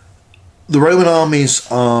 The Roman armies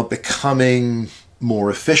are becoming more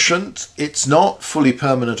efficient. It's not fully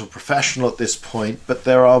permanent or professional at this point, but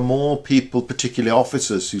there are more people, particularly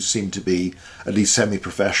officers, who seem to be at least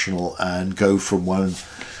semi-professional and go from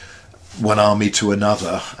one army to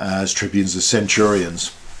another as tribunes or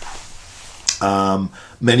centurions.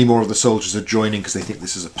 Many more of the soldiers are joining because they think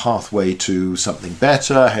this is a pathway to something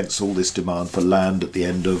better, hence all this demand for land at the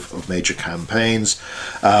end of major campaigns.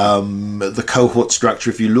 The cohort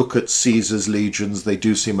structure, if you look at Caesar's legions, they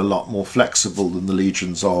do seem a lot more flexible than the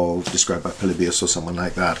legions described by Polybius or someone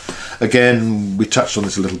like that. Again, we touched on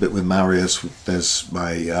this a little bit with Marius. There's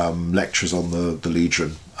my lectures on the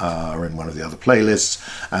legion are in one of the other playlists,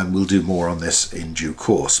 and we'll do more on this in due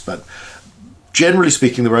course. But generally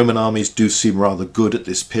speaking, the Roman armies do seem rather good at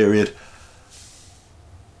this period,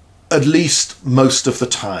 at least most of the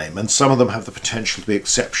time, and some of them have the potential to be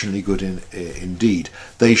exceptionally good indeed.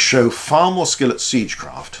 They show far more skill at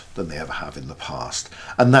siegecraft than they ever have in the past,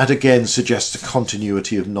 and that again suggests a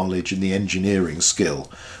continuity of knowledge in the engineering skill,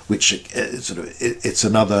 which it's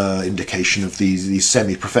another indication of these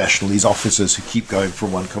semi-professional, these officers who keep going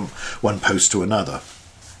from one post to another.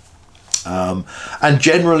 And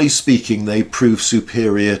generally speaking, they prove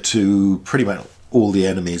superior to pretty much all the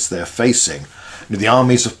enemies they're facing. The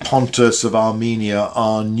armies of Pontus, of Armenia,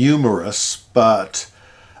 are numerous, but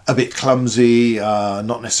a bit clumsy,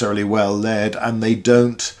 not necessarily well led, and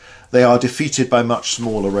they are defeated by much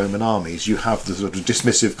smaller Roman armies. You have the sort of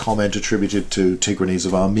dismissive comment attributed to Tigranes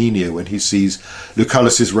of Armenia when he sees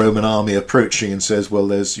Lucullus's Roman army approaching and says, well,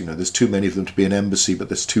 there's too many of them to be an embassy, but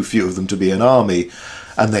there's too few of them to be an army.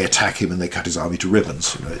 And they attack him and they cut his army to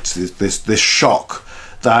ribbons. It's this shock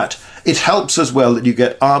that it helps as well that you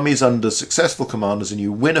get armies under successful commanders and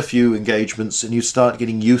you win a few engagements and you start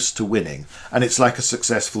getting used to winning. And it's like a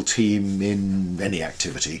successful team in any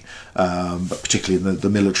activity, but particularly in the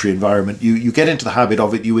military environment. You get into the habit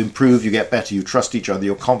of it, you improve, you get better, you trust each other,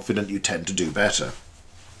 you're confident, you tend to do better.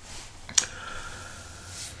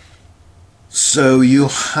 So you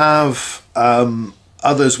have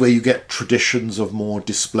others where you get traditions of more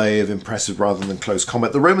display of impressive rather than close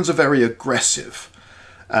combat. The Romans are very aggressive.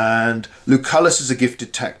 And Lucullus is a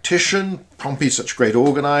gifted tactician. Pompey is such a great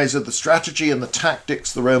organizer. The strategy and the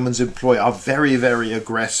tactics the Romans employ are very, very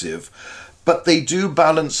aggressive. But they do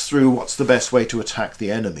balance through what's the best way to attack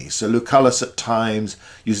the enemy. So Lucullus at times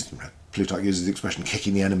Plutarch uses the expression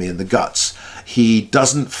kicking the enemy in the guts. He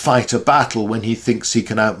doesn't fight a battle when he thinks he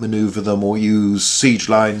can outmaneuver them or use siege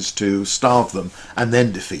lines to starve them and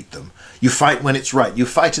then defeat them. You fight when it's right. You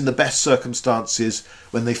fight in the best circumstances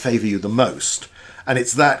when they favour you the most. And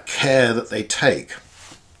it's that care that they take.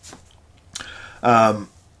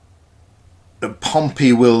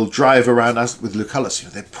 Pompey will drive around, as with Lucullus,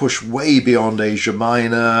 they push way beyond Asia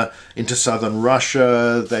Minor, into southern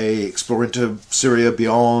Russia, they explore into Syria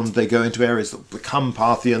beyond, they go into areas that become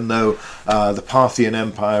Parthian, though the Parthian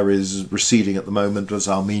Empire is receding at the moment as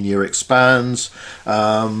Armenia expands.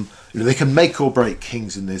 They can make or break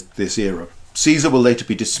kings in this era. Caesar will later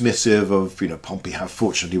be dismissive of, Pompey how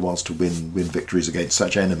fortunate he was to win victories against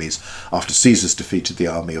such enemies after Caesar's defeated the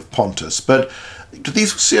army of Pontus. But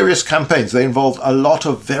these were serious campaigns. They involved a lot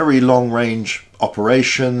of very long-range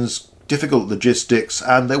operations, difficult logistics,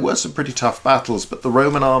 and there were some pretty tough battles, but the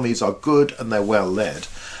Roman armies are good and they're well led,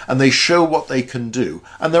 and they show what they can do.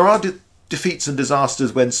 And there are defeats and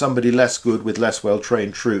disasters when somebody less good with less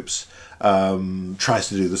well-trained troops tries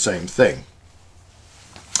to do the same thing.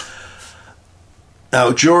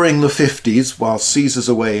 Now, during the 50s, while Caesar's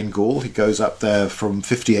away in Gaul, he goes up there from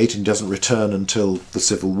 58 and doesn't return until the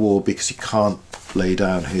Civil War because he can't lay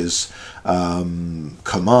down his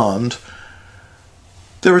command.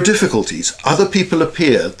 There are difficulties. Other people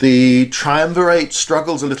appear. The Triumvirate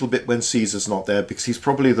struggles a little bit when Caesar's not there because he's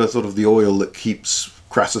probably the sort of the oil that keeps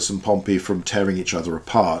Crassus and Pompey from tearing each other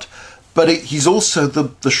apart. But he's also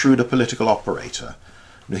the shrewder political operator.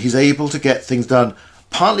 He's able to get things done.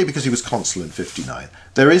 Partly because he was consul in 59.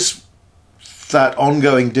 There is that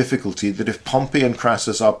ongoing difficulty that if Pompey and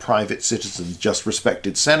Crassus are private citizens, just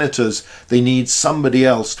respected senators, they need somebody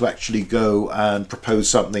else to actually go and propose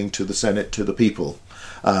something to the Senate, to the people,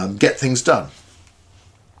 get things done.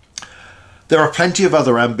 There are plenty of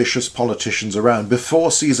other ambitious politicians around.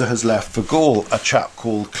 Before Caesar has left for Gaul, a chap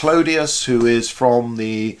called Clodius, who is from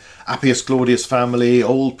the Appius Claudius family,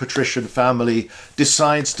 old patrician family,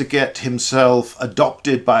 decides to get himself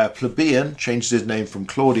adopted by a plebeian, changes his name from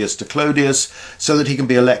Claudius to Clodius, so that he can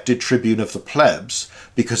be elected tribune of the plebs,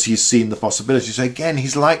 because he's seen the possibility. So again,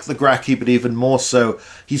 he's like the Gracchi, but even more so,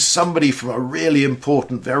 he's somebody from a really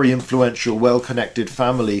important, very influential, well-connected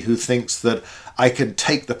family who thinks that I can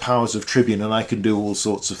take the powers of tribune and I can do all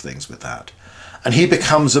sorts of things with that. And he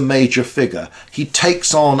becomes a major figure. He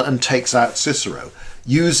takes on and takes out Cicero,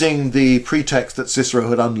 using the pretext that Cicero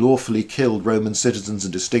had unlawfully killed Roman citizens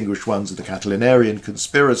and distinguished ones in the Catilinarian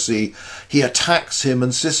conspiracy. He attacks him,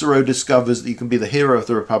 and Cicero discovers that you can be the hero of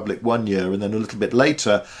the Republic one year, and then a little bit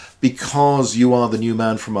later, because you are the new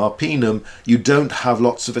man from Arpinum, you don't have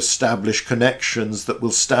lots of established connections that will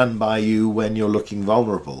stand by you when you're looking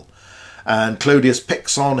vulnerable. And Clodius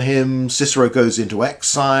picks on him. Cicero goes into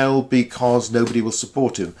exile because nobody will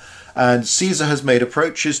support him. And Caesar has made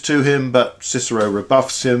approaches to him, but Cicero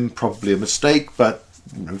rebuffs him, probably a mistake, but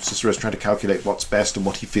Cicero's trying to calculate what's best and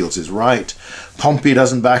what he feels is right. Pompey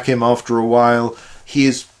doesn't back him after a while. He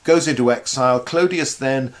goes into exile. Clodius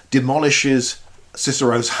then demolishes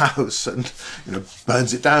Cicero's house and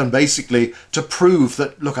burns it down, basically to prove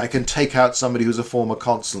that, look, I can take out somebody who's a former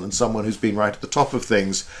consul and someone who's been right at the top of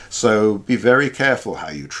things, so be very careful how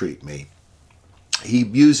you treat me. He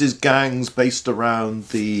uses gangs based around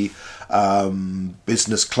the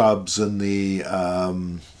business clubs and the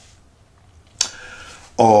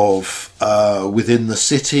within the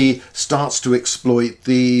city, starts to exploit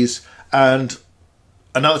these, and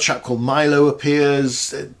another chap called Milo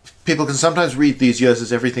appears. People can sometimes read these years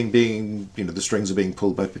as everything being, the strings are being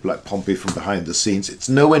pulled by people like Pompey from behind the scenes. It's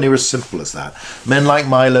nowhere near as simple as that. Men like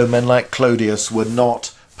Milo, men like Clodius were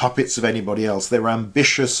not puppets of anybody else. They were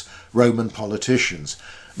ambitious Roman politicians.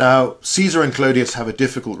 Now, Caesar and Clodius have a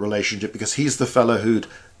difficult relationship because he's the fellow who'd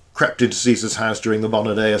crept into Caesar's house during the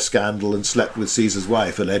Monadea scandal and slept with Caesar's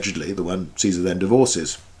wife, allegedly, the one Caesar then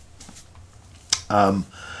divorces.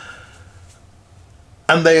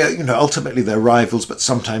 And they, ultimately they're rivals, but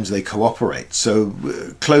sometimes they cooperate. So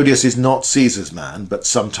Clodius is not Caesar's man, but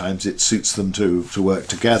sometimes it suits them to work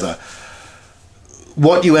together.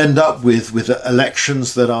 What you end up with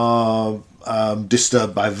elections that are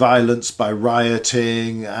disturbed by violence, by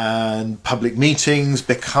rioting and public meetings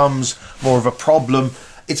becomes more of a problem.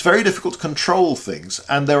 It's very difficult to control things,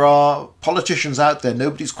 and there are politicians out there,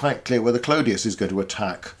 nobody's quite clear whether Clodius is going to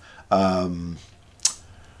attack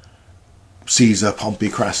Caesar, Pompey,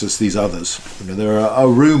 Crassus, these others. There are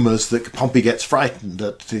rumours that Pompey gets frightened,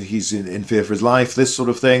 that he's in fear for his life, this sort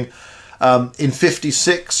of thing. In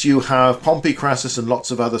 56, you have Pompey, Crassus, and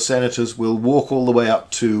lots of other senators will walk all the way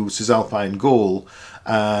up to Cisalpine Gaul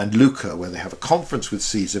and Lucca, where they have a conference with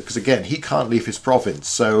Caesar, because again, he can't leave his province.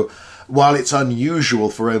 So while it's unusual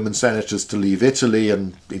for Roman senators to leave Italy,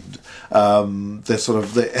 and they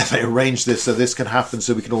arrange this so this can happen,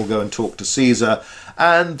 so we can all go and talk to Caesar,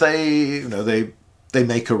 and they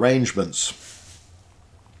make arrangements.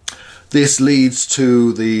 This leads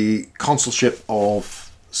to the consulship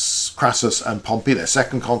of Crassus and Pompey, their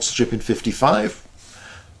second consulship in 55.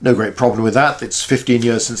 No great problem with that. It's 15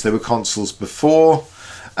 years since they were consuls before.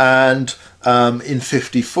 And in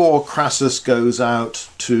 54, Crassus goes out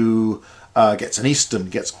to, gets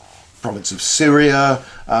province of Syria,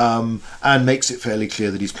 and makes it fairly clear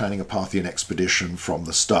that he's planning a Parthian expedition from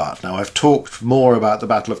the start. Now, I've talked more about the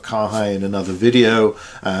Battle of Carrhae in another video,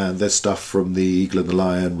 and there's stuff from the Eagle and the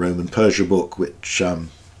Lion Roman-Persia book, which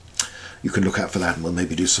you can look out for that, and we'll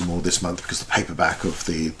maybe do some more this month because the paperback of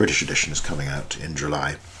the British edition is coming out in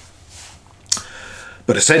July.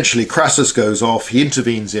 But essentially, Crassus goes off, he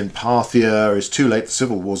intervenes in Parthia, it's too late, the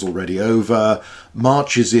civil war's already over,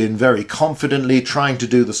 marches in very confidently, trying to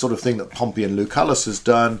do the sort of thing that Pompey and Lucullus has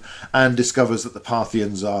done, and discovers that the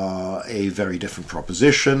Parthians are a very different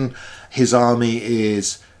proposition. His army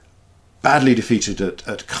is badly defeated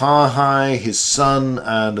at Carrhae, his son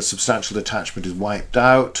and a substantial detachment is wiped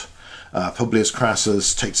out. Publius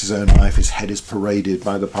Crassus takes his own life, his head is paraded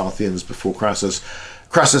by the Parthians before Crassus.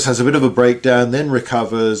 Crassus has a bit of a breakdown, then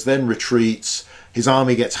recovers, then retreats. His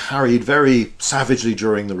army gets harried very savagely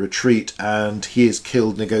during the retreat, and he is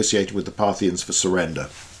killed negotiating with the Parthians for surrender.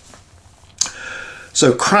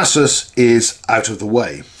 So Crassus is out of the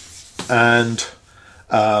way, and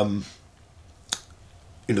the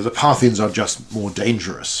Parthians are just more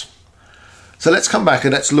dangerous. So let's come back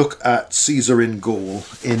and let's look at Caesar in Gaul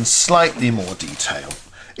in slightly more detail.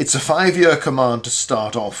 It's a 5-year command to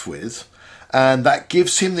start off with, and that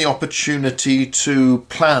gives him the opportunity to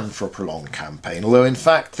plan for a prolonged campaign, although in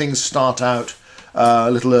fact things start out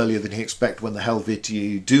a little earlier than he expected. When the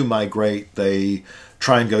Helvetii do migrate, they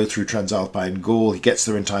try and go through Transalpine Gaul. He gets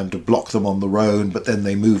there in time to block them on the Rhone, but then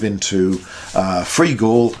they move into Free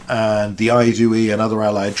Gaul, and the Aedui and other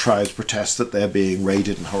allied tribes protest that they're being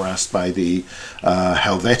raided and harassed by the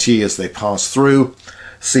Helvetii as they pass through.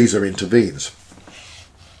 Caesar intervenes.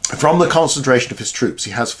 From the concentration of his troops,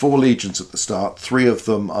 he has 4 legions at the start. 3 of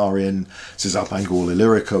them are in Cisalpine Gaul,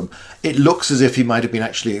 Illyricum. It looks as if he might have been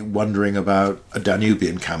actually wondering about a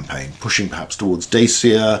Danubian campaign, pushing perhaps towards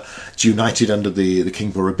Dacia. It's united under the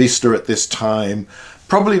King Burebista at this time.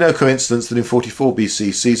 Probably no coincidence that in 44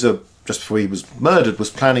 BC, Caesar, just before he was murdered, was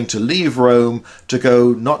planning to leave Rome to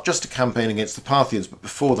go not just to campaign against the Parthians, but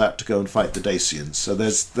before that to go and fight the Dacians. So there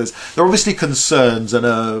are obviously concerns and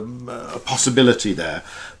a possibility there.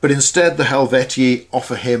 But instead, the Helvetii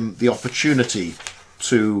offer him the opportunity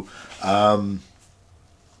to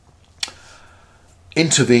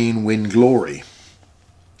intervene, win glory.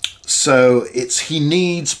 So he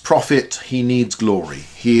needs profit, he needs glory.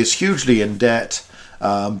 He is hugely in debt.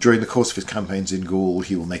 During the course of his campaigns in Gaul,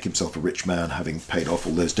 he will make himself a rich man, having paid off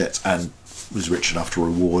all those debts, and was rich enough to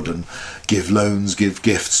reward and give loans, give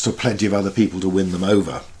gifts to plenty of other people to win them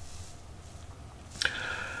over.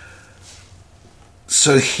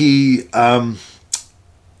 So he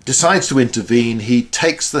decides to intervene. He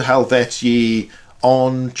takes the Helvetii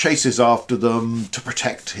on, chases after them to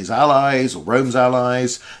protect his allies, or Rome's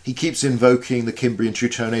allies. He keeps invoking the Cimbrian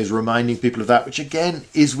Teutones, reminding people of that, which again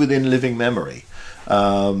is within living memory.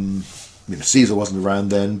 Caesar wasn't around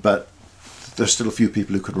then, but there's still a few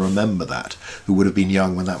people who can remember that, who would have been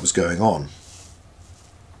young when that was going on.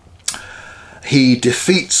 He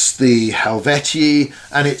defeats the Helvetii,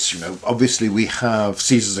 and it's, obviously we have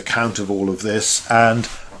Caesar's account of all of this, and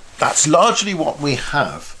that's largely what we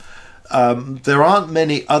have. There aren't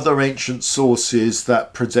many other ancient sources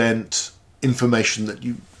that present information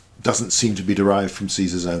that doesn't seem to be derived from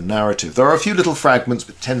Caesar's own narrative. There are a few little fragments,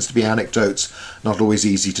 but it tends to be anecdotes, not always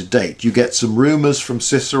easy to date. You get some rumours from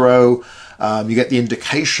Cicero. You get the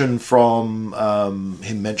indication from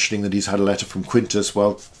him mentioning that he's had a letter from Quintus.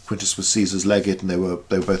 Well, Quintus was Caesar's legate, and they were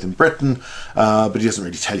both in Britain, but he doesn't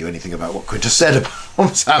really tell you anything about what Quintus said about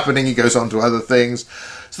what's happening. He goes on to other things.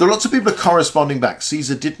 So there are lots of people corresponding back.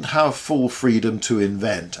 Caesar didn't have full freedom to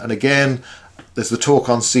invent, and again, there's the talk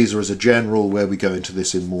on Caesar as a general where we go into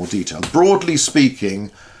this in more detail. Broadly speaking,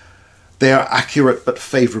 they are accurate but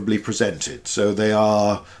favourably presented. So they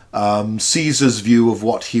are Caesar's view of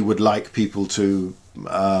what he would like people to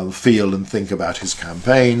feel and think about his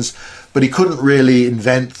campaigns, but he couldn't really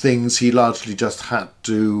invent things. He largely just had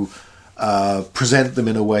to present them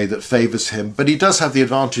in a way that favours him. But he does have the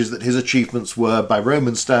advantage that his achievements were, by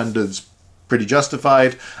Roman standards, pretty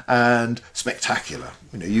justified and spectacular.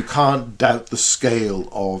 You can't doubt the scale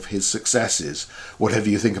of his successes, whatever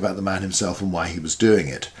you think about the man himself and why he was doing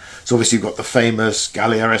it. So obviously you've got the famous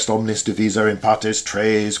Gallia est omnis divisa in partes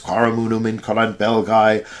tres, quarum unum incolant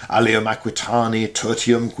Belgae, alium Aquitani,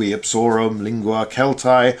 tertium qui ipsorum lingua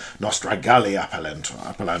Celtae, nostra Gallia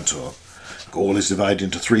appellantur. Gaul is divided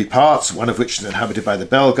into 3 parts, one of which is inhabited by the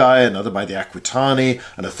Belgae, another by the Aquitani,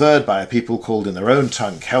 and a third by a people called in their own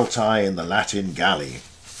tongue Celtae, in the Latin Galli.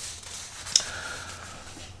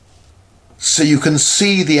 So you can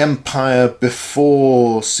see the empire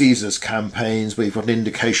before Caesar's campaigns, where you've got an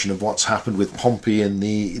indication of what's happened with Pompey in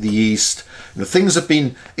the east. Things have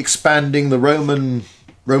been expanding. The Roman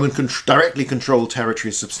directly controlled territory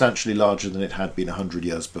is substantially larger than it had been 100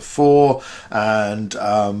 years before, and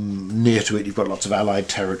near to it you've got lots of allied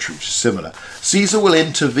territory which is similar. Caesar will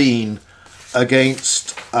intervene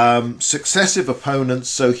against successive opponents,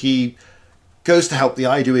 so he goes to help the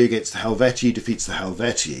Aedui against the Helvetii, defeats the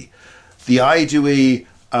Helvetii. The Aedui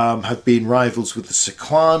have been rivals with the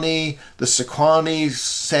Sequani. The Sequani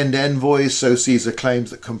send envoys, so Caesar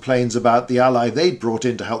claims, that complains about the ally they'd brought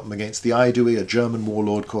in to help them against the Aedui, a German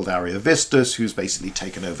warlord called Ariovistus, who's basically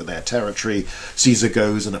taken over their territory. Caesar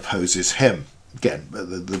goes and opposes him. Again,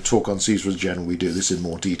 the talk on Caesar as general, we do this in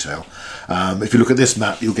more detail. If you look at this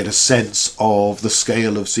map, you'll get a sense of the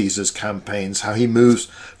scale of Caesar's campaigns, how he moves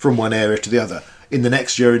from one area to the other. In the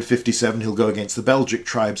next year, in 57, he'll go against the Belgic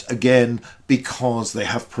tribes, again, because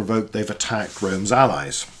they've attacked Rome's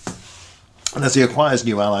allies. And as he acquires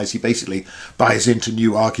new allies, he basically buys into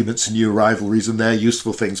new arguments and new rivalries, and they're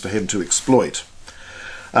useful things for him to exploit.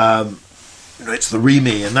 It's the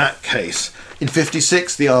Remi in that case. In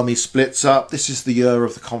 56, the army splits up. This is the year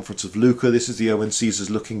of the Conference of Lucca. This is the year when Caesar's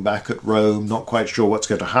looking back at Rome, not quite sure what's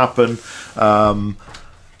going to happen.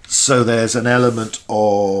 So there's an element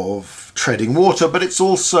of treading water, but it's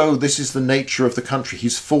also, this is the nature of the country.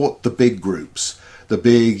 He's fought the big groups. the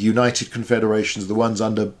big united confederations, the ones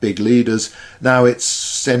under big leaders. Now it's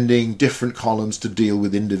sending different columns to deal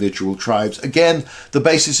with individual tribes. Again, the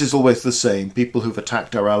basis is always the same: people who've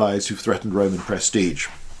attacked our allies, who've threatened Roman prestige.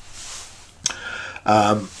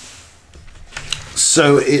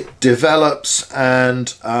 So it develops,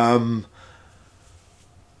 and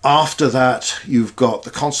after that you've got the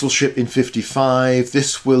consulship in 55.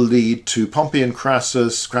 This will lead to Pompey and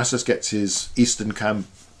Crassus. Crassus gets his eastern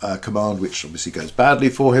command, which obviously goes badly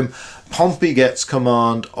for him. Pompey gets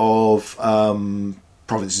command of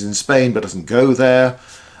provinces in Spain, but doesn't go there.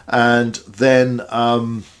 And then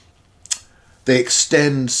they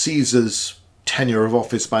extend Caesar's tenure of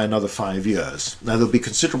office by another 5 years. Now there'll be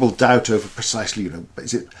considerable doubt over precisely,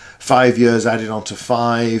 is it 5 years added on to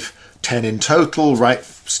 5, 10 in total, right?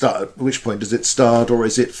 Start at which point does it start, or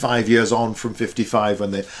is it 5 years on from 55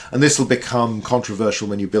 when they? And this will become controversial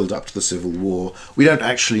when you build up to the Civil War. We don't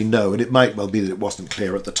actually know, and it might well be that it wasn't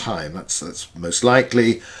clear at the time. That's most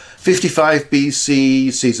likely. 55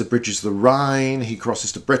 BC, Caesar bridges the Rhine. He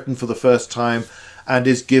crosses to Britain for the first time, and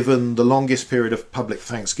is given the longest period of public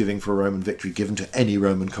thanksgiving for a Roman victory given to any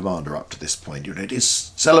Roman commander up to this point. It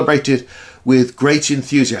is celebrated with great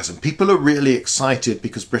enthusiasm. People are really excited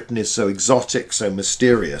because Britain is so exotic, so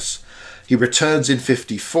mysterious. He returns in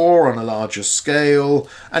 54 on a larger scale,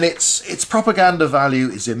 and its propaganda value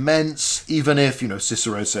is immense, even if,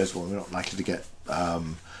 Cicero says, well, we're not likely to get...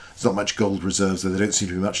 there's not much gold reserves there. There don't seem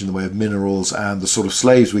to be much in the way of minerals, and the sort of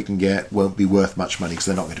slaves we can get won't be worth much money because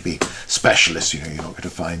they're not going to be specialists. You're not going to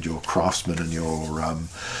find your craftsmen and your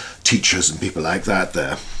teachers and people like that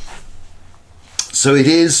there. So it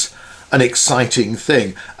is an exciting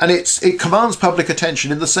thing, and it commands public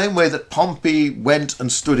attention in the same way that Pompey went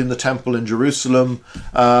and stood in the temple in Jerusalem.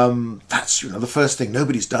 That's the first thing.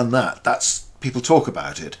 Nobody's done that. People talk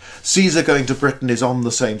about it. Caesar going to Britain is on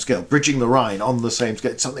the same scale. Bridging the Rhine on the same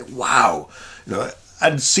scale. It's something, wow.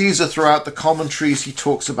 And Caesar, throughout the commentaries, he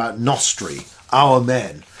talks about nostri, our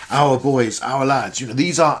men, our boys, our lads.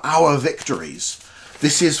 These are our victories.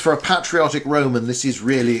 This is, for a patriotic Roman, this is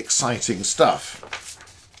really exciting stuff.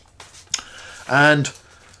 And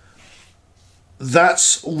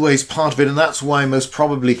that's always part of it, and that's why most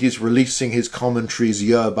probably he's releasing his commentaries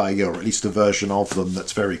year by year, or at least a version of them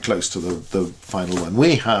that's very close to the final one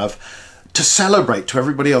we have, to celebrate to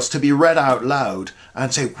everybody else, to be read out loud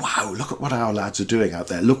and say, wow, look at what our lads are doing out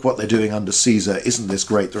there. Look what they're doing under Caesar. Isn't this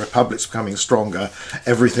great? The Republic's becoming stronger.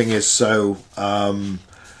 Everything is so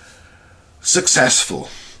successful.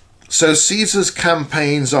 So Caesar's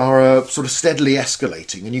campaigns are sort of steadily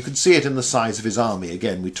escalating, and you can see it in the size of his army.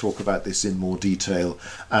 Again, we talk about this in more detail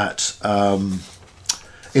at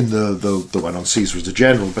in the one on Caesar as a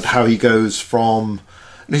general, but how he goes from...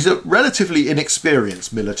 And he's relatively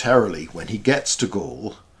inexperienced militarily when he gets to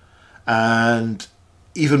Gaul, and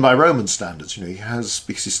even by Roman standards,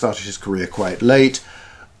 because he started his career quite late.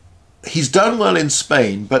 He's done well in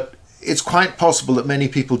Spain, but it's quite possible that many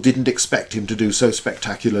people didn't expect him to do so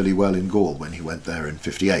spectacularly well in Gaul when he went there in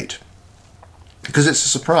 58, because it's a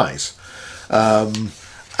surprise.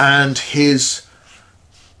 And his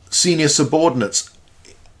senior subordinates,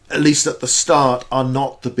 at least at the start, are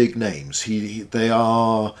not the big names. They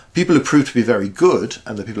are people who prove to be very good,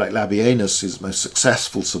 and the people like Labienus, his most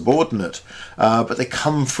successful subordinate, but they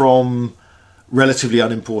come from relatively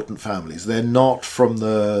unimportant families. They're not from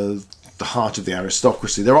the heart of the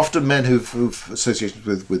aristocracy. They're often men who've associated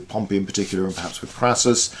with Pompey in particular, and perhaps with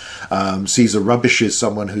Crassus. Caesar rubbishes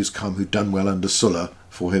someone who'd done well under Sulla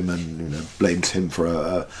for him, and blames him for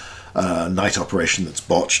a night operation that's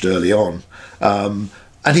botched early on.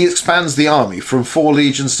 And he expands the army from 4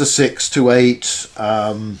 legions to 6 to 8.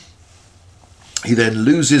 He then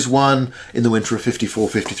loses one in the winter of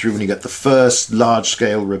 54-53 when you get the first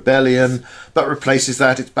large-scale rebellion, but replaces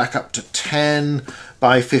that. It's back up to 10.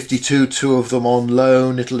 By 52, 2 of them on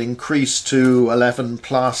loan. It'll increase to 11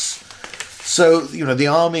 plus. So, the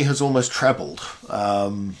army has almost trebled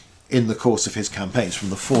in the course of his campaigns from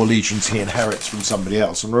the 4 legions he inherits from somebody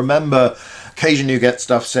else. And remember, occasionally you get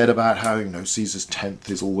stuff said about how, Caesar's 10th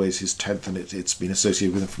is always his 10th, and it's been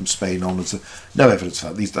associated with him from Spain onwards. No evidence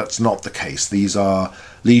of that. That's not the case. These are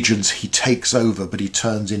legions he takes over, but he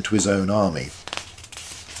turns into his own army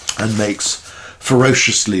and makes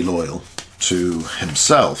ferociously loyal to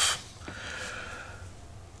himself.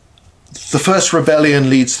 The first rebellion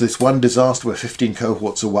leads to this one disaster where 15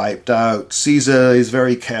 cohorts are wiped out. Caesar is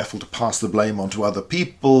very careful to pass the blame on to other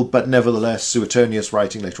people, but nevertheless, Suetonius,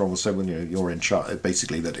 writing later on, will say, when you're in charge,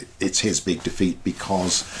 basically that it's his big defeat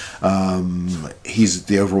because he's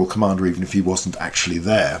the overall commander, even if he wasn't actually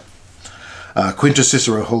there. Quintus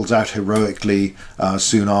Cicero holds out heroically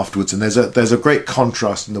soon afterwards, and there's a great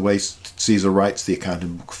contrast in the way Caesar writes the account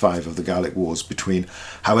in Book 5 of the Gallic Wars between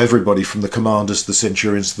how everybody from the commanders to the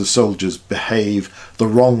centurions to the soldiers behave the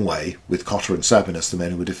wrong way with Cotta and Sabinus, the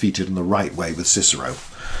men who were defeated, and the right way with Cicero.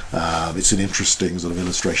 It's an interesting sort of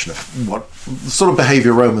illustration of what sort of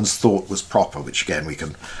behaviour Romans thought was proper, which again we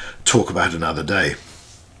can talk about another day.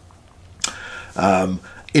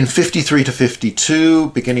 In 53 to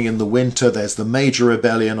 52, beginning in the winter, there's the major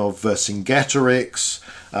rebellion of Vercingetorix,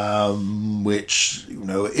 which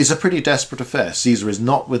is a pretty desperate affair. Caesar is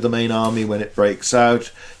not with the main army when it breaks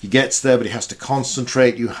out. He gets there, but he has to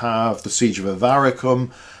concentrate. You have the siege of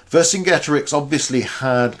Avaricum. Vercingetorix obviously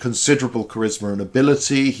had considerable charisma and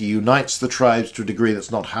ability. He unites the tribes to a degree that's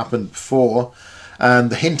not happened before.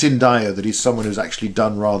 And the hint in Dio that he's someone who's actually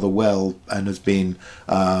done rather well and has been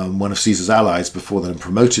one of Caesar's allies before then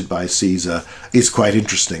promoted by Caesar is quite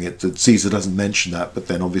interesting. Caesar doesn't mention that, but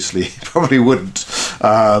then obviously he probably wouldn't.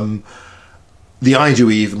 The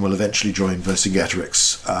Aedui even will eventually join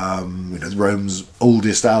Vercingetorix, Rome's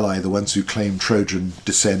oldest ally, the ones who claim Trojan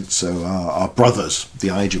descent, so our brothers, the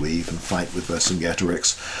Aedui, even fight with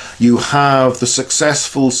Vercingetorix. You have the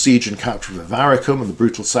successful siege and capture of Avaricum and the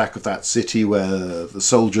brutal sack of that city, where the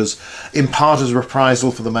soldiers, in part as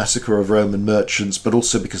reprisal for the massacre of Roman merchants, but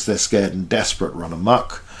also because they're scared and desperate, run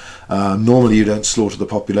amok. Normally you don't slaughter the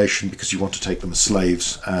population because you want to take them as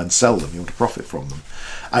slaves and sell them, you want to profit from them.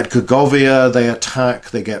 At Gergovia they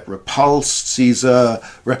attack, they get repulsed. Caesar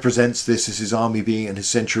represents this as his army being and his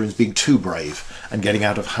centurions being too brave and getting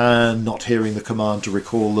out of hand, not hearing the command to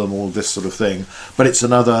recall them, all this sort of thing. But it's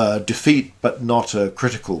another defeat, but not a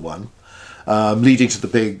critical one, leading to the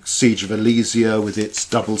big siege of Alesia with its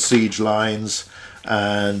double siege lines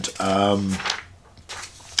and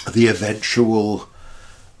the eventual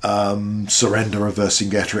surrender of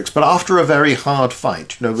Vercingetorix. But after a very hard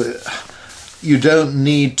fight, you don't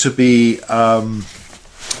need to be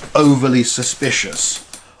overly suspicious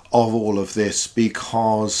of all of this,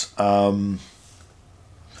 because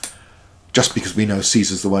just because we know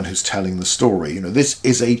Caesar's the one who's telling the story. This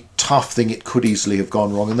is a tough thing. It could easily have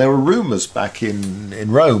gone wrong, and there were rumours back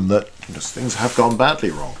in Rome that things have gone badly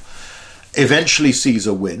wrong. Eventually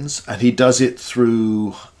Caesar wins, and he does it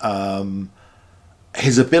through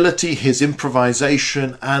his ability, his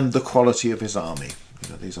improvisation, and the quality of his army.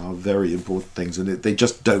 These are very important things, and they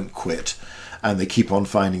just don't quit, and they keep on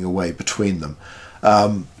finding a way between them.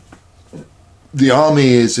 The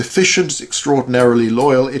army is efficient, it's extraordinarily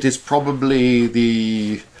loyal. It is probably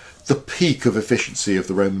the peak of efficiency of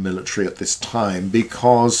the Roman military at this time,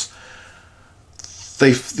 because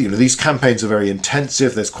these campaigns are very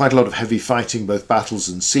intensive. There's quite a lot of heavy fighting, both battles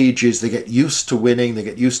and sieges. They get used to winning. They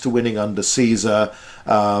get used to winning under Caesar.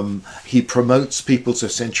 He promotes people, so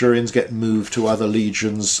centurions get moved to other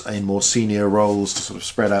legions in more senior roles to sort of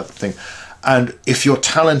spread out the thing. And if you're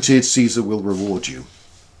talented, Caesar will reward you.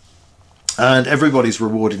 And everybody's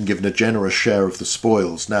rewarded and given a generous share of the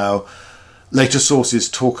spoils. Now, later sources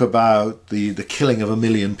talk about the killing of 1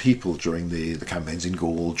 million people during the campaigns in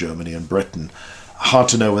Gaul, Germany and Britain. Hard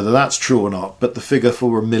to know whether that's true or not, but the figure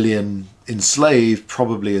for 1 million enslaved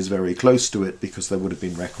probably is very close to it, because there would have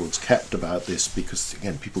been records kept about this, because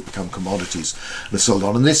again people become commodities and are sold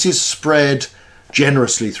on, and this is spread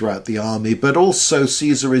generously throughout the army. But also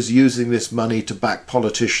Caesar is using this money to back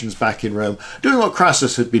politicians back in Rome, doing what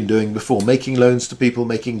Crassus had been doing before, making loans to people,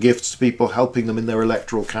 making gifts to people, helping them in their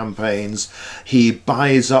electoral campaigns. He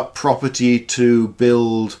buys up property to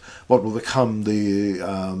build what will become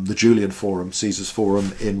the Julian Forum, Caesar's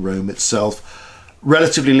Forum in Rome itself,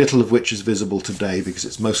 relatively little of which is visible today because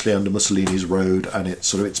it's mostly under Mussolini's road, and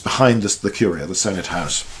it's behind the Curia, the Senate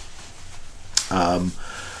House.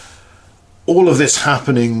 All of this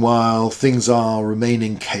happening while things are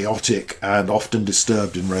remaining chaotic and often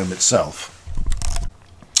disturbed in Rome itself.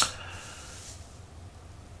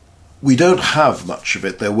 We don't have much of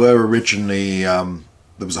it. There were originally,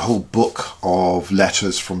 there was a whole book of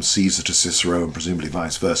letters from Caesar to Cicero, and presumably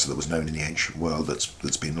vice versa, that was known in the ancient world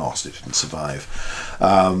that's been lost. It didn't survive.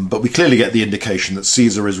 But we clearly get the indication that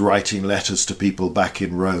Caesar is writing letters to people back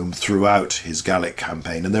in Rome throughout his Gallic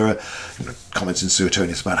campaign. And there are comments in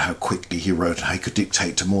Suetonius about how quickly he wrote and how he could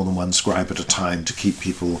dictate to more than one scribe at a time to keep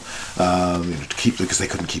people, because they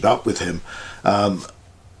couldn't keep up with him.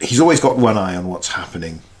 He's always got one eye on what's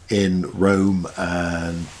happening in Rome,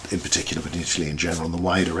 and in particular, but in Italy in general, and the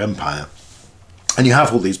wider empire. And you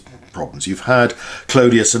have all these problems. You've had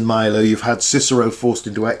Clodius and Milo, you've had Cicero forced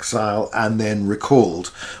into exile and then recalled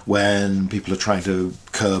when people are trying to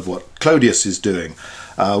curb what Clodius is doing.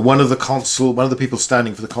 One of the people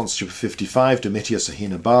standing for the consulship of 55, Domitius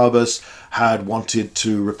Ahenobarbus, had wanted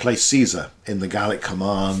to replace Caesar in the Gallic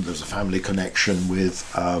command. There's a family connection with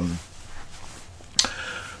the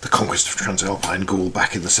conquest of Transalpine Gaul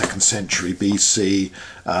back in the 2nd century BC.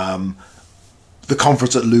 The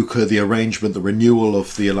conference at Lucca, the arrangement, the renewal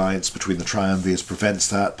of the alliance between the Triumvirs prevents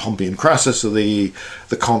that. Pompey and Crassus are the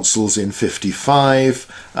consuls in 55.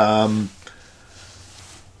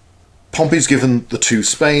 Pompey's given the 2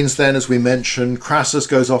 Spains then, as we mentioned. Crassus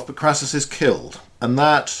goes off, but Crassus is killed. And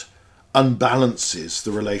that unbalances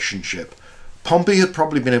the relationship. Pompey had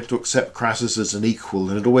probably been able to accept Crassus as an equal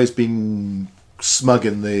and had always been smug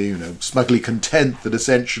in the, smugly content that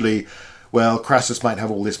essentially, well, Crassus might have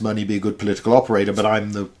all this money, be a good political operator, but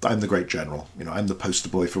I'm the great general. I'm the poster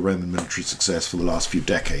boy for Roman military success for the last few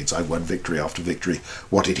decades. I've won victory after victory.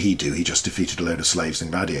 What did he do? He just defeated a load of slaves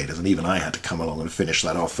and gladiators, and even I had to come along and finish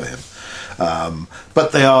that off for him.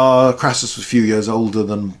 But Crassus was a few years older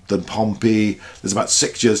than Pompey. There's about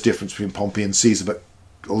 6 years difference between Pompey and Caesar, but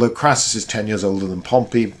although Crassus is 10 years older than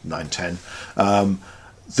Pompey, 9, 10,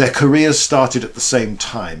 their careers started at the same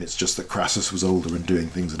time. It's just that Crassus was older and doing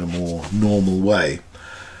things in a more normal way.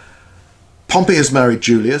 Pompey has married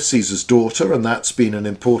Julia, Caesar's daughter, and that's been an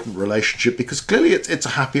important relationship because clearly it's a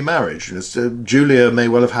happy marriage. Julia may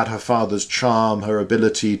well have had her father's charm, her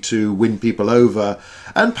ability to win people over,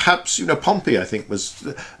 and perhaps, Pompey, I think, was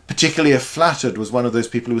particularly flattered, was one of those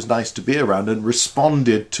people who was nice to be around and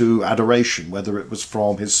responded to adoration, whether it was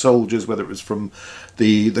from his soldiers, whether it was from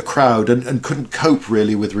the crowd, and couldn't cope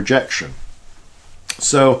really with rejection.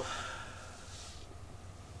 So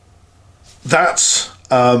that's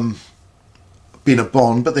been a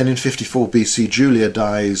bond, but then in 54 BC Julia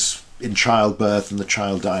dies in childbirth and the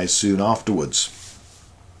child dies soon afterwards.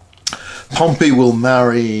 Pompey will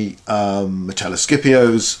marry Metellus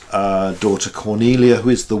Scipio's daughter Cornelia, who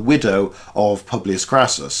is the widow of Publius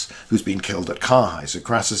Crassus, who's been killed at Carrhae, so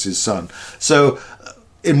Crassus's son. So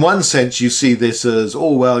in one sense you see this as,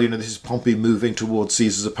 oh well, this is Pompey moving towards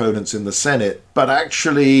Caesar's opponents in the Senate, but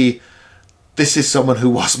actually this is someone who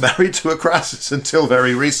was married to a Crassus until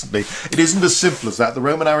very recently. It isn't as simple as that. The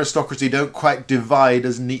Roman aristocracy don't quite divide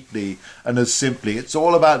as neatly and as simply. It's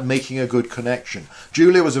all about making a good connection.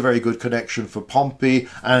 Julia was a very good connection for Pompey,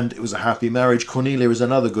 and it was a happy marriage. Cornelia is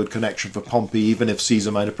another good connection for Pompey, even if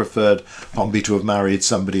Caesar might have preferred Pompey to have married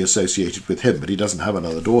somebody associated with him, but he doesn't have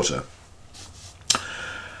another daughter.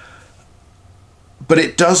 But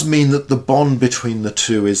it does mean that the bond between the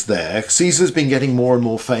two is there. Caesar's been getting more and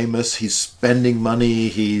more famous. He's spending money.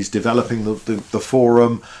 He's developing the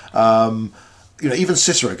forum. Even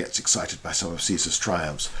Cicero gets excited by some of Caesar's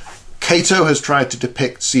triumphs. Cato has tried to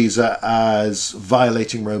depict Caesar as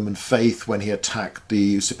violating Roman faith when he attacked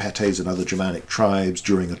the Usipetes and other Germanic tribes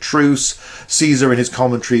during a truce. Caesar, in his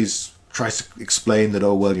commentaries, tries to explain that,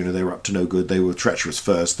 they were up to no good, they were treacherous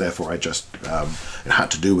first, therefore I just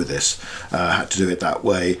had to do with this, had to do it that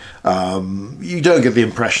way. You don't get the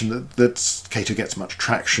impression that Cato gets much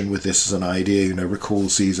traction with this as an idea, recall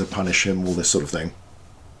Caesar, punish him, all this sort of thing.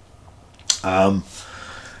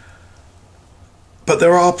 But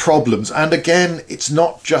there are problems, and again, it's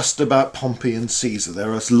not just about Pompey and Caesar.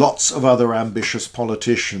 There are lots of other ambitious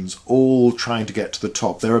politicians all trying to get to the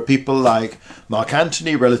top. There are people like Mark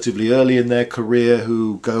Antony, relatively early in their career,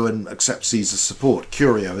 who go and accept Caesar's support.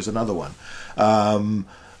 Curio is another one.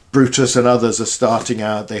 Brutus and others are starting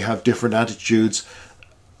out. They have different attitudes.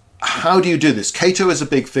 How do you do this? Cato is a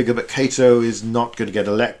big figure, but Cato is not going to get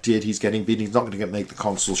elected. He's getting beaten. He's not going to make the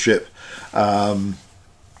consulship.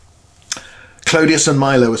 Clodius and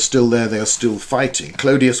Milo are still there, they are still fighting.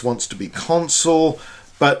 Clodius wants to be consul,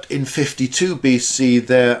 but in 52 BC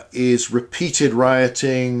there is repeated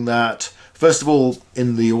rioting that, first of all,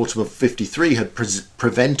 in the autumn of 53 had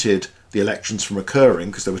prevented the elections from occurring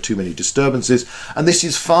because there were too many disturbances, and this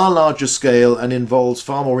is far larger scale and involves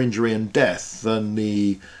far more injury and death than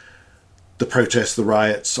the protests, the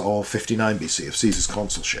riots of 59 BC, of Caesar's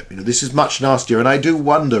consulship. This is much nastier, and I do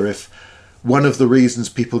wonder if one of the reasons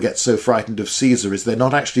people get so frightened of Caesar is they're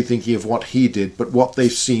not actually thinking of what he did, but what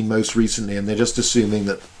they've seen most recently, and they're just assuming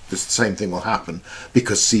that the same thing will happen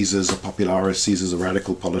because Caesar's a popularist, Caesar's a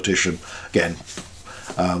radical politician. Again,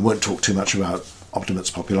 won't talk too much about Optimates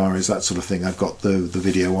Popularis, that sort of thing. I've got the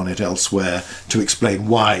video on it elsewhere to explain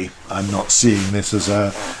why I'm not seeing this as a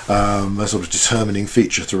sort of determining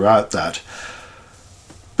feature throughout that.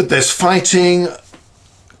 But there's fighting.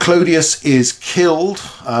 Clodius is killed.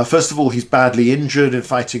 First of all, he's badly injured in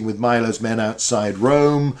fighting with Milo's men outside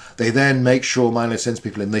Rome. They then make sure Milo sends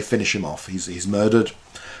people in. They finish him off. He's murdered.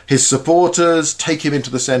 His supporters take him into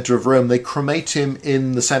the centre of Rome. They cremate him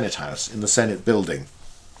in the Senate house, in the Senate building.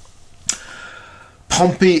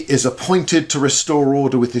 Pompey is appointed to restore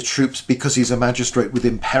order with his troops because he's a magistrate with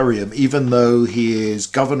imperium, even though he is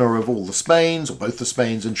governor of all the Spains, or both the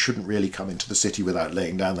Spains, and shouldn't really come into the city without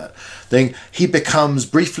laying down that thing. He becomes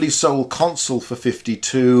briefly sole consul for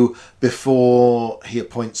 52 before he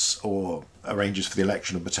appoints or arranges for the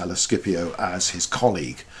election of Metellus Scipio as his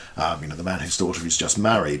colleague, the man whose daughter he's just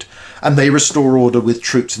married. And they restore order with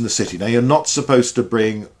troops in the city. Now, you're not supposed to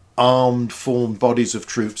bring armed, formed bodies of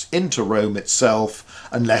troops into Rome itself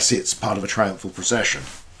unless it's part of a triumphal procession.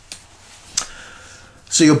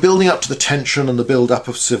 So you're building up to the tension and the build-up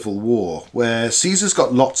of civil war, where Caesar's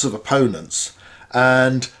got lots of opponents,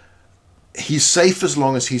 and he's safe as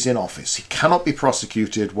long as he's in office. He cannot be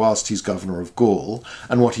prosecuted whilst he's governor of Gaul,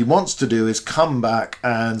 and what he wants to do is come back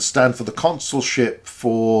and stand for the consulship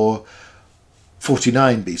for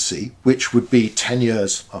 49 BC, which would be 10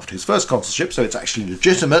 years after his first consulship, so it's actually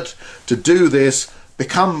legitimate to do this,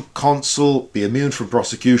 become consul, be immune from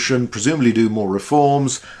prosecution, presumably do more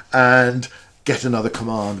reforms, and get another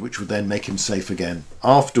command, which would then make him safe again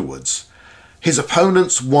afterwards. His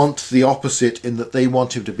opponents want the opposite, in that they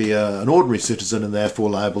want him to be an ordinary citizen and therefore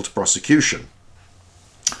liable to prosecution.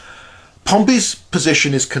 Pompey's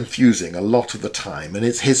position is confusing a lot of the time, and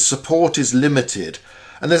his support is limited.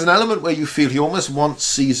 And there's an element where you feel he almost wants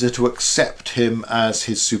Caesar to accept him as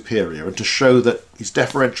his superior and to show that he's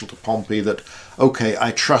deferential to Pompey, that, okay,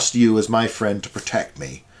 I trust you as my friend to protect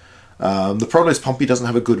me. The problem is Pompey doesn't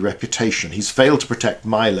have a good reputation. He's failed to protect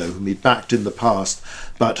Milo, whom he backed in the past,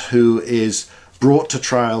 but who is brought to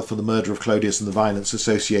trial for the murder of Clodius and the violence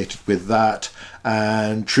associated with that,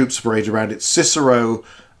 and troops parade around it. Cicero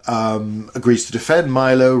agrees to defend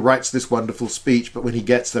Milo, writes this wonderful speech, but when he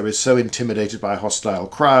gets there is so intimidated by a hostile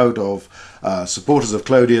crowd of supporters of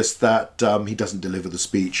Clodius that he doesn't deliver the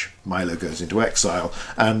speech. Milo goes into exile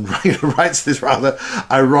and writes this rather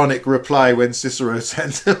ironic reply when Cicero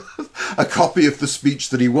sends him a copy of the speech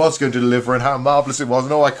that he was going to deliver and how marvellous it was.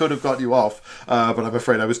 No, I could have got you off, but I'm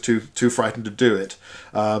afraid I was too frightened to do it.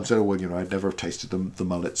 So, well, I'd never have tasted the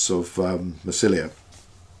mullets of Massilia.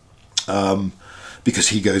 Because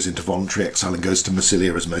he goes into voluntary exile and goes to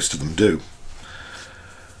Massilia, as most of them do.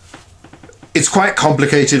 It's quite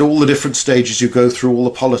complicated, all the different stages you go through, all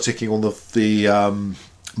the politicking, all the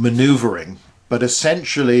manoeuvring, but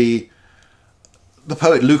essentially the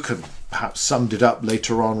poet Lucan perhaps summed it up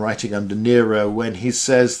later on, writing under Nero, when he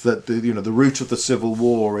says that the root of the civil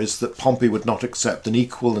war is that Pompey would not accept an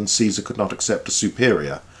equal and Caesar could not accept a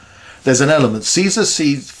superior. There's an element. Caesar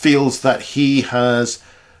feels that he has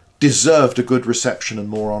deserved a good reception and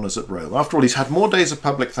more honours at Rome. After all, he's had more days of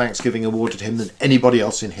public thanksgiving awarded him than anybody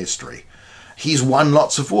else in history. He's won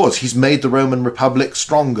lots of wars. He's made the Roman Republic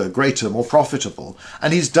stronger, greater, more profitable.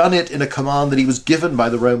 And he's done it in a command that he was given by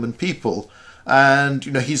the Roman people. And,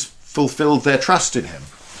 he's fulfilled their trust in him.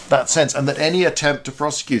 That sense. And that any attempt to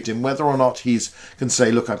prosecute him, whether or not he can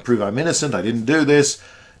say, look, I prove I'm innocent, I didn't do this,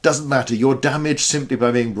 doesn't matter. You're damaged simply by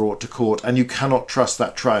being brought to court, and you cannot trust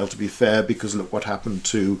that trial to be fair, because look what happened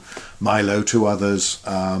to Milo, to others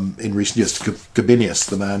in recent years. To Gabinius,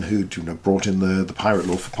 the man who brought in the pirate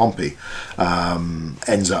law for Pompey,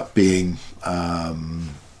 ends up being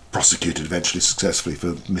prosecuted eventually successfully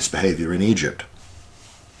for misbehaviour in Egypt,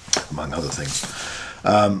 among other things.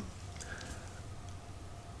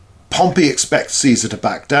 Pompey expects Caesar to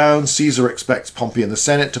back down. Caesar expects Pompey and the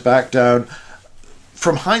Senate to back down.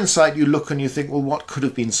 From hindsight, you look and you think, well, what could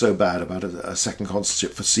have been so bad about a second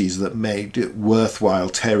consulship for Caesar that made it worthwhile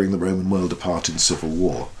tearing the Roman world apart in civil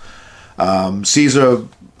war? Caesar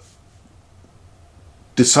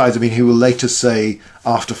decides, he will later say,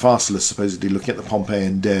 after Pharsalus supposedly looking at the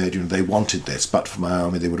Pompeian dead, they wanted this, but for my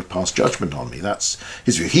army they would have passed judgment on me. That's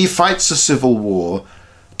his view. He fights a civil war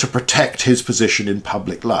to protect his position in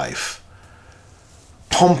public life.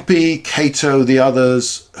 Pompey, Cato, the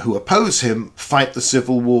others who oppose him fight the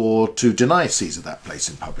civil war to deny Caesar that place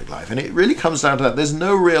in public life. And it really comes down to that. There's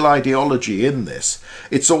no real ideology in this.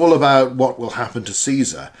 It's all about what will happen to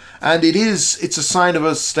Caesar. And it's a sign of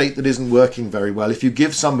a state that isn't working very well. If you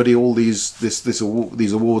give somebody all these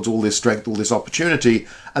awards, all this strength, all this opportunity,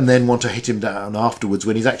 and then want to hit him down afterwards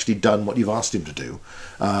when he's actually done what you've asked him to do.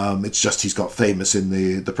 It's just he's got famous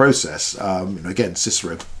in the process. Again,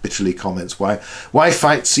 Cicero bitterly comments, why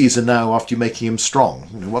fight Caesar now after you're making him strong?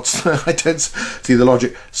 I don't see the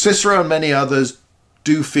logic. Cicero and many others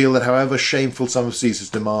do feel that however shameful some of Caesar's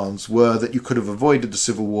demands were, that you could have avoided the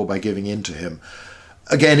civil war by giving in to him.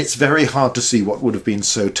 Again, it's very hard to see what would have been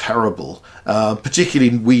so terrible.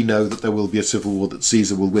 Particularly, we know that there will be a civil war that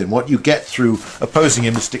Caesar will win. What you get through opposing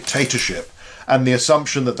him is dictatorship. And the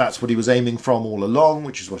assumption that that's what he was aiming from all along,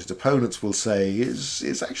 which is what his opponents will say,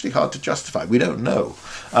 is actually hard to justify. We don't know.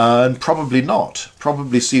 And probably not.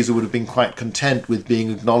 Probably Caesar would have been quite content with being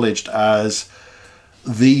acknowledged as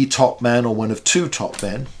the top man, or one of two top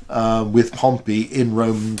men, with Pompey in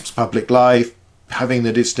Rome's public life, having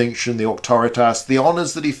the distinction, the auctoritas, the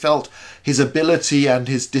honours that he felt his ability and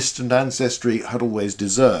his distant ancestry had always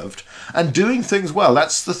deserved, and doing things well.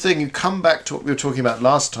 That's the thing. You come back to what we were talking about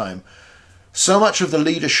last time. So much of the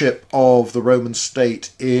leadership of the Roman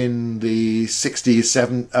state in the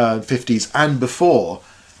 60s, 50s and before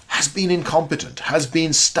has been incompetent, has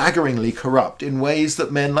been staggeringly corrupt in ways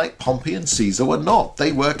that men like Pompey and Caesar were not.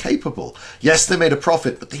 They were capable. Yes, they made a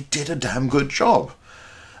profit, but they did a damn good job.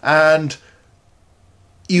 And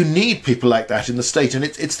you need people like that in the state, and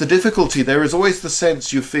it's the difficulty. There is always the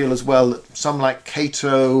sense, you feel as well, that some like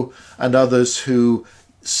Cato and others who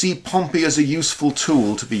see Pompey as a useful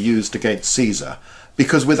tool to be used against Caesar,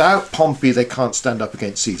 because without Pompey they can't stand up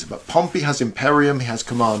against Caesar. But Pompey has imperium, he has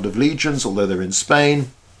command of legions, although they're in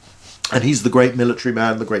Spain, and he's the great military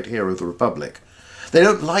man, the great hero of the Republic. They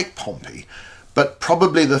don't like Pompey, but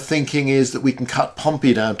probably the thinking is that we can cut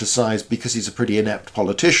Pompey down to size because he's a pretty inept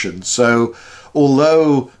politician. So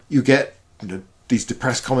although you get these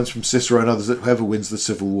depressed comments from Cicero and others that whoever wins the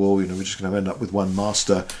civil war, we're just going to end up with one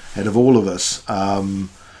master head of all of us,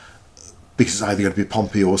 because it's either going to be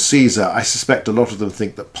Pompey or Caesar. I suspect a lot of them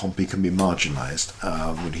think that Pompey can be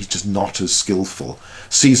marginalised. He's just not as skillful.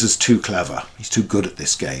 Caesar's too clever. He's too good at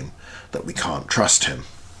this game that we can't trust him.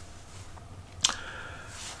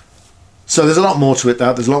 So there's a lot more to it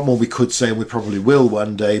now. There's a lot more we could say, and we probably will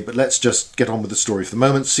one day, but let's just get on with the story for the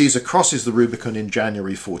moment. Caesar crosses the Rubicon in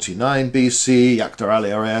January 49 BC, Acta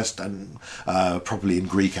Alia Est, and probably in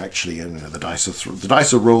Greek actually, and the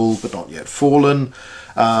dice are rolled but not yet fallen.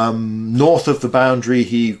 North of the boundary,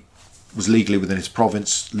 he was legally within his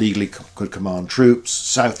province, legally could command troops.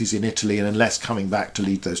 South he's in Italy, and unless coming back to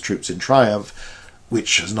lead those troops in triumph,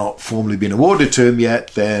 which has not formally been awarded to him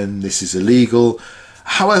yet, then this is illegal.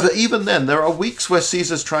 However, even then, there are weeks where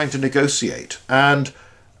Caesar's trying to negotiate, and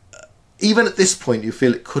even at this point you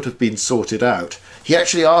feel it could have been sorted out. He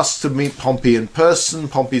actually asks to meet Pompey in person.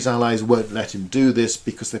 Pompey's allies won't let him do this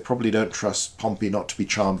because they probably don't trust Pompey not to be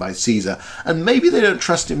charmed by Caesar, and maybe they don't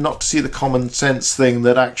trust him not to see the common sense thing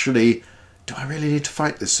that actually, do I really need to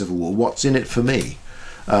fight this civil war? What's in it for me?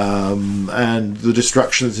 And the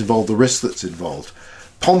destruction that's involved, the risk that's involved.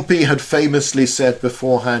 Pompey had famously said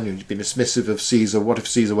beforehand, he'd been dismissive of Caesar, what if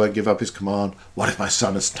Caesar won't give up his command? What if my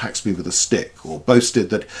son attacks me with a stick? Or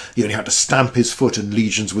boasted that he only had to stamp his foot and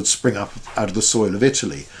legions would spring up out of the soil of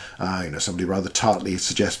Italy. Somebody rather tartly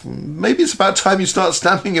suggests, maybe it's about time you start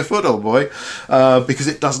stamping your foot, old boy, because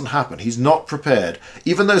it doesn't happen. He's not prepared.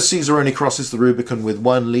 Even though Caesar only crosses the Rubicon with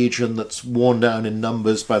one legion that's worn down in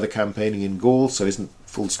numbers by the campaigning in Gaul, so isn't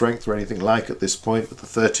full strength or anything like at this point with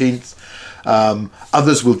the 13th.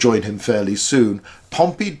 Others will join him fairly soon.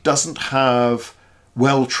 Pompey doesn't have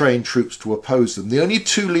well-trained troops to oppose them. The only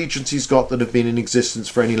two legions he's got that have been in existence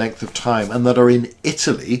for any length of time and that are in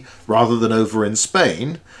Italy rather than over in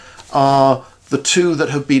Spain are the two that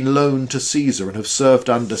have been loaned to Caesar and have served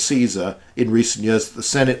under Caesar in recent years that the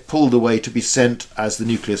Senate pulled away to be sent as the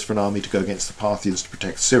nucleus for an army to go against the Parthians to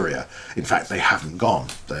protect Syria. In fact, they haven't gone.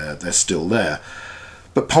 They're still there.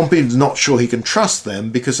 But Pompey's not sure he can trust them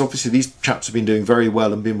because obviously these chaps have been doing very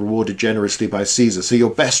well and been rewarded generously by Caesar. So your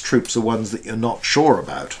best troops are ones that you're not sure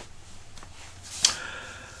about.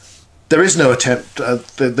 There is no attempt.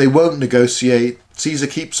 They won't negotiate. Caesar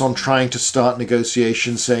keeps on trying to start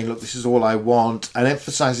negotiations, saying, look, this is all I want, and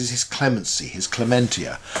emphasises his clemency, his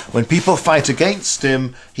clementia. When people fight against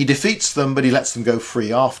him, he defeats them, but he lets them go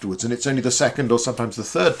free afterwards, and it's only the second or sometimes the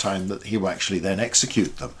third time that he will actually then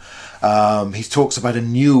execute them. He talks about a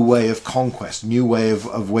new way of conquest, new way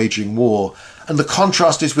of waging war, and the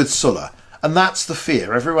contrast is with Sulla. And that's the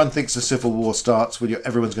fear. Everyone thinks a civil war starts when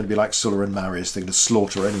everyone's going to be like Sulla and Marius, they're going to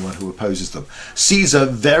slaughter anyone who opposes them. Caesar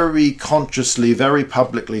very consciously, very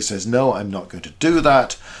publicly says, no, I'm not going to do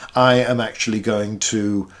that. I am actually going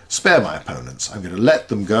to spare my opponents. I'm going to let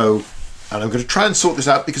them go, and I'm going to try and sort this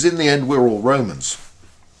out because in the end we're all Romans.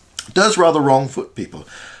 It does rather wrong foot people.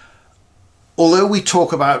 Although we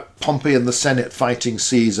talk about Pompey and the Senate fighting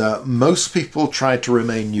Caesar, most people tried to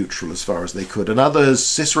remain neutral as far as they could, and others,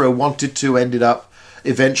 Cicero wanted to, ended up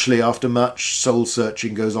eventually, after much soul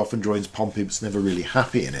searching, goes off and joins Pompey, but's never really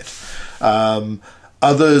happy in it.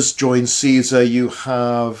 Others join Caesar. You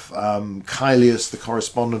have Caelius, the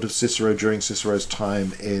correspondent of Cicero during Cicero's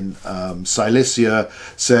time in Cilicia,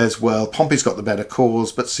 says, well, Pompey's got the better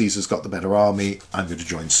cause, but Caesar's got the better army. I'm going to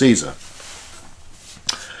join Caesar.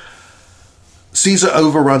 Caesar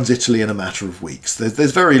overruns Italy in a matter of weeks.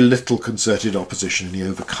 There's very little concerted opposition, and he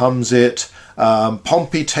overcomes it.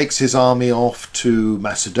 Pompey takes his army off to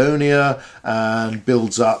Macedonia and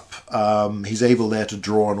builds up. He's able there to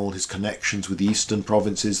draw on all his connections with the eastern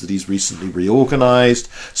provinces that he's recently reorganized,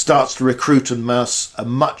 starts to recruit and mass a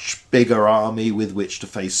much bigger army with which to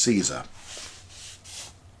face Caesar.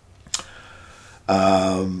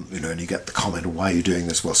 And you get the comment, why are you doing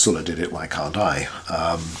this? Well, Sulla did it, why can't I?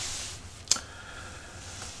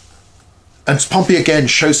 And Pompey again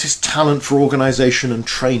shows his talent for organisation and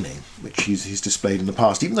training, which he's displayed in the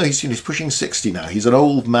past. Even though he's pushing 60 now, he's an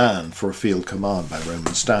old man for a field command by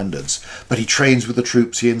Roman standards. But he trains with the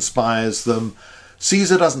troops, he inspires them.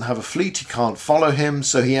 Caesar doesn't have a fleet, he can't follow him,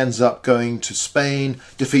 so he ends up going to Spain,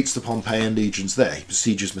 defeats the Pompeian legions there. He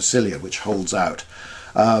besieges Massilia, which holds out.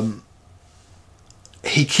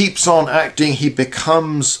 He keeps on acting, he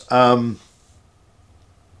becomes...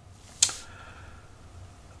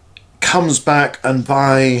 comes back, and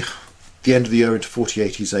by the end of the year into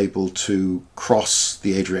 48 he's able to cross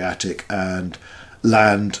the Adriatic and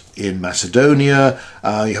land in Macedonia.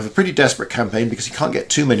 You have a pretty desperate campaign because he can't get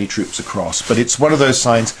too many troops across, but it's one of those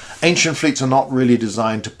signs. Ancient fleets are not really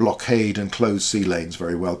designed to blockade and close sea lanes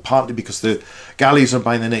very well, partly because the galleys are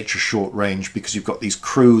by their nature short range, because you've got these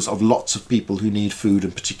crews of lots of people who need food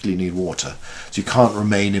and particularly need water, so you can't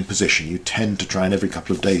remain in position. You tend to try, and every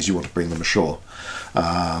couple of days you want to bring them ashore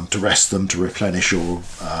to rest them, to replenish your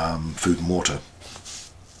food and water.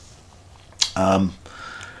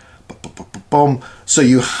 So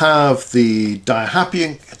you have the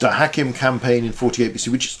Dyrrhachium campaign in 48 BC,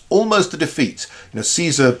 which is almost a defeat.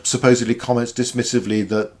 Caesar supposedly comments dismissively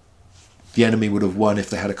that the enemy would have won if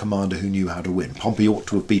they had a commander who knew how to win. Pompey ought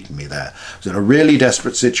to have beaten me there. I was in a really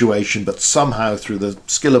desperate situation, but somehow through the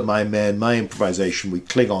skill of my men, my improvisation, we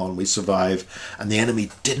cling on, we survive, and the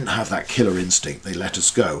enemy didn't have that killer instinct. They let us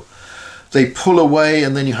go. They pull away,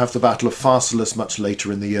 and then you have the Battle of Pharsalus much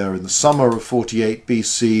later in the year, in the summer of 48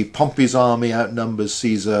 BC. Pompey's army outnumbers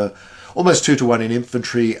Caesar almost 2-to-1 in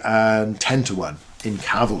infantry and 10-to-1 in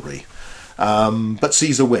cavalry. But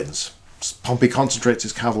Caesar wins. Pompey concentrates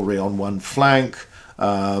his cavalry on one flank,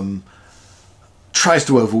 tries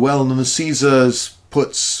to overwhelm them. Caesar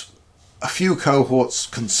puts a few cohorts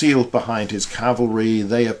concealed behind his cavalry.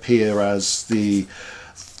 They appear as the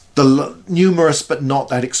numerous but not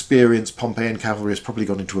that experienced Pompeian cavalry has probably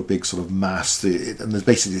gone into a big sort of mass, and there's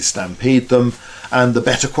basically stampede them, and the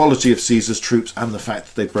better quality of Caesar's troops and the fact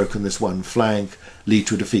that they've broken this one flank lead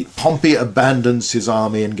to a defeat. Pompey abandons his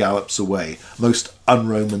army and gallops away. Most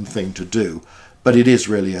un-Roman thing to do, but it is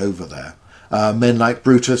really over there. Men like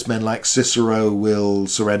Brutus, men like Cicero will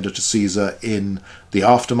surrender to Caesar in the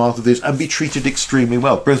aftermath of this and be treated extremely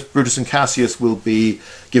well. Brutus and Cassius will be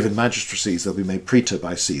given magistracies. They'll be made praetor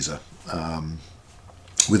by Caesar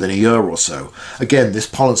within a year or so. Again, this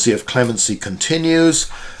policy of clemency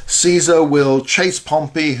continues. Caesar will chase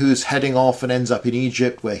Pompey, who's heading off and ends up in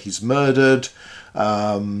Egypt, where he's murdered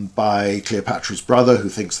by Cleopatra's brother, who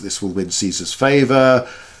thinks this will win Caesar's favour.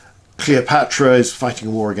 Cleopatra is fighting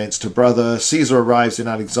a war against her brother. Caesar arrives in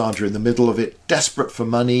Alexandria in the middle of it, desperate for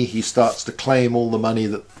money. He starts to claim all the money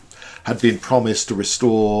that had been promised to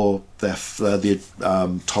restore Ptolemy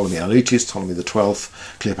Auletes, Ptolemy XII,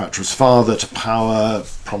 Cleopatra's father, to power,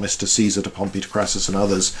 promised to Caesar, to Pompey, to Crassus and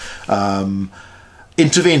others.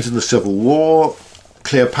 Intervenes in the civil war.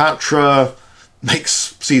 Cleopatra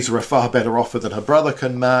makes Caesar a far better offer than her brother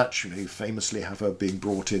can match. You famously have her being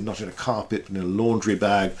brought in, not in a carpet, but in a laundry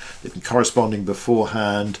bag. They've been corresponding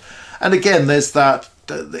beforehand. And again, there's that,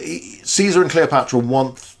 Caesar and Cleopatra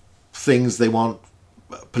want things, they want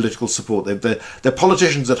political support. They're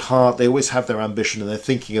politicians at heart, they always have their ambition and they're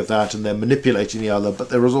thinking of that and they're manipulating the other, but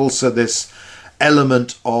there is also this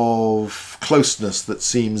element of closeness that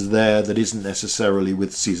seems there that isn't necessarily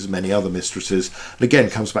with Caesar's many other mistresses. And again,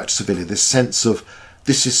 comes back to Servilia, this sense of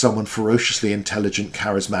this is someone ferociously intelligent,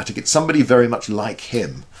 charismatic. It's somebody very much like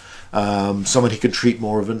him, someone he can treat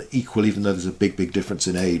more of an equal, even though there's a big difference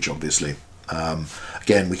in age, obviously.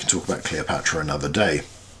 Again, we can talk about Cleopatra another day.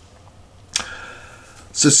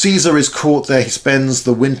 So Caesar is caught there. He spends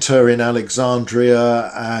the winter in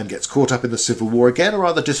Alexandria and gets caught up in the civil war. Again, a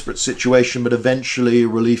rather disparate situation, but eventually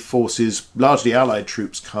relief forces, largely allied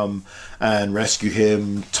troops, come and rescue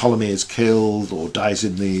him. Ptolemy is killed or dies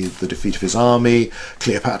in the defeat of his army.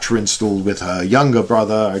 Cleopatra installed with her younger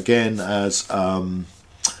brother, again as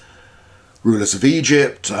rulers of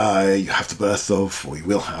Egypt. You have the birth of, or you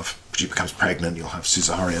will have, she becomes pregnant, you'll have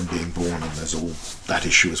Caesarion being born, and there's all that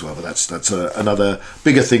issue as well. But that's another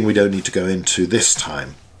bigger thing we don't need to go into this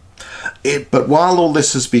time. But while all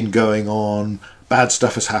this has been going on, bad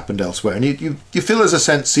stuff has happened elsewhere. And you feel there's a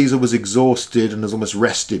sense Caesar was exhausted and has almost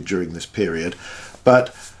rested during this period.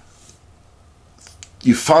 But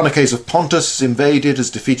you found a case of Pontus has invaded, has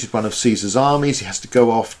defeated one of Caesar's armies. He has to go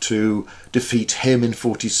off to defeat him in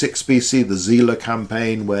 46 BC, the Zela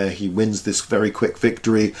campaign, where he wins this very quick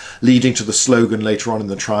victory, leading to the slogan later on in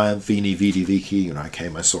the Triumph, Vini, Vidi, Vici, I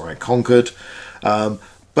came, I saw, I conquered.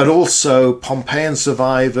 But also Pompeian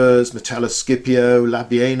survivors, Metellus Scipio,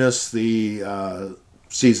 Labienus, the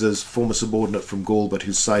Caesar's former subordinate from Gaul, but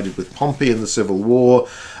who sided with Pompey in the civil war,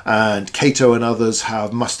 and Cato and others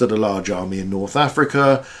have mustered a large army in North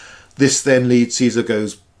Africa. This then leads, Caesar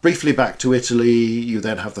goes briefly back to Italy. You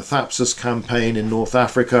then have the Thapsus campaign in North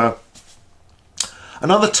Africa.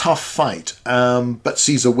 Another tough fight, but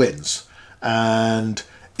Caesar wins. And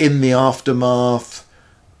in the aftermath,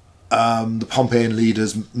 the Pompeian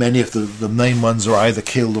leaders, many of the main ones, are either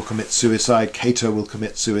killed or commit suicide. Cato will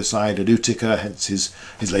commit suicide at Utica, hence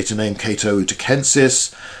his later name, Cato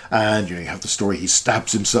Uticensis. And you have the story, he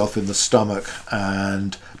stabs himself in the stomach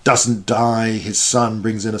and doesn't die. His son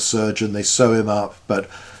brings in a surgeon, they sew him up, but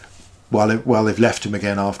while they've left him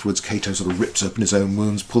again afterwards, Cato sort of rips open his own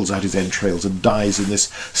wounds, pulls out his entrails, and dies in this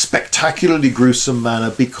spectacularly gruesome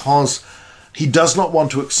manner, because he does not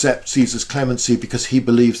want to accept Caesar's clemency, because he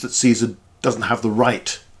believes that Caesar doesn't have the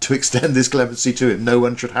right to extend this clemency to him. No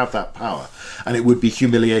one should have that power, and it would be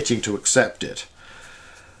humiliating to accept it.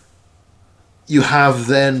 You have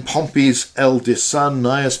then Pompey's eldest son,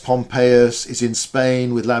 Gnaeus Pompeius, is in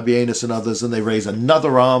Spain with Labienus and others, and they raise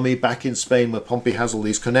another army back in Spain where Pompey has all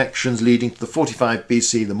these connections, leading to the 45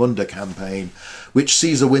 BC, the Munda campaign, which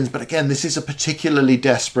Caesar wins. But again, this is a particularly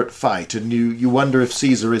desperate fight, and you wonder if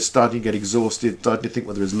Caesar is starting to get exhausted, starting to think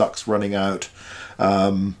whether his luck's running out.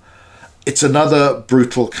 It's another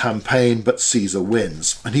brutal campaign, but Caesar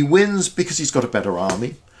wins. And he wins because he's got a better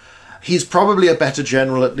army. He's probably a better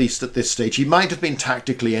general, at least at this stage. He might have been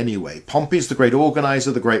tactically anyway. Pompey's the great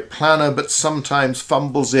organizer, the great planner, but sometimes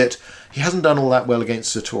fumbles it. He hasn't done all that well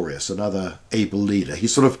against Sertorius, another able leader.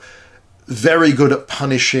 He's sort of very good at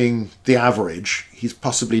punishing the average. He's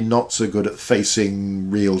possibly not so good at facing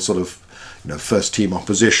real sort of, first team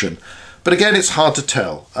opposition. But again, it's hard to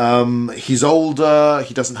tell. He's older,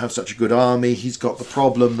 he doesn't have such a good army. He's got the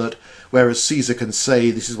problem that whereas Caesar can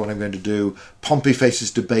say, this is what I'm going to do, Pompey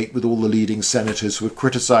faces debate with all the leading senators who are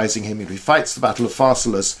criticising him. He fights the Battle of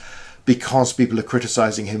Pharsalus because people are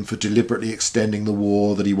criticising him for deliberately extending the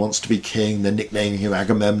war, that he wants to be king, they're nicknaming him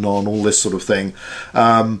Agamemnon, all this sort of thing.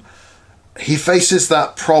 He faces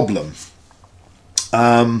that problem.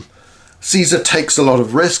 Caesar takes a lot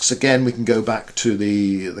of risks. Again, we can go back to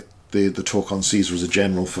the talk on Caesar as a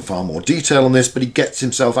general for far more detail on this, but he gets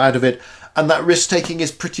himself out of it, and that risk-taking is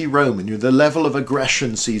pretty Roman. The level of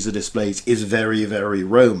aggression Caesar displays is very, very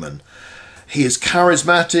Roman. He is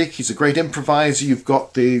charismatic, he's a great improviser. You've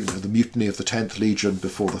got the mutiny of the 10th Legion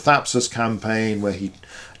before the Thapsus campaign, where he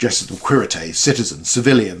addresses them quirites, citizens,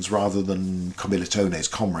 civilians, rather than commilitones,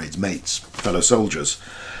 comrades, mates, fellow soldiers.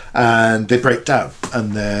 And they break down,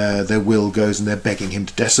 and their will goes, and they're begging him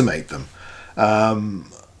to decimate them.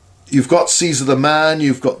 You've got Caesar the man,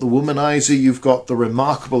 you've got the womanizer, you've got the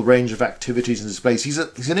remarkable range of activities in his place. He's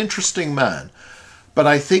an interesting man. But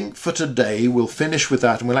I think for today we'll finish with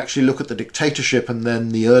that, and we'll actually look at the dictatorship and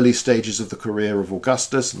then the early stages of the career of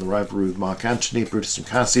Augustus and the rivalry with Mark Antony, Brutus and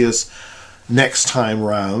Cassius next time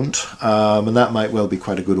round. And that might well be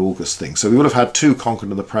quite a good August thing. So we will have had two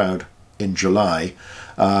Conquered and the Proud in July,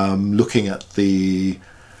 looking at the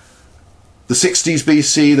 60s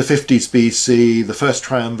BC, the 50s BC, the first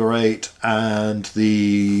Triumvirate, and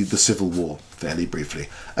the Civil War, fairly briefly.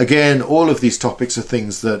 Again, all of these topics are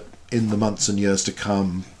things that in the months and years to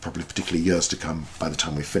come, probably particularly years to come, by the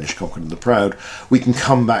time we finish Conquered and the Proud, we can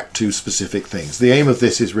come back to specific things. The aim of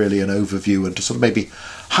this is really an overview and to sort of maybe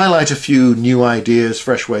highlight a few new ideas,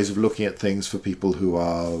 fresh ways of looking at things for people who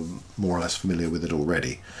are more or less familiar with it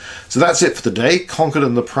already. So that's it for the day. Conquered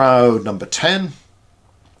and the Proud, number 10.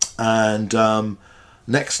 And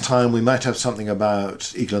next time we might have something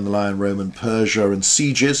about Eagle and the Lion, Roman, Persia, and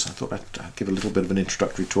sieges. I thought I'd give a little bit of an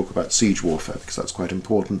introductory talk about siege warfare, because that's quite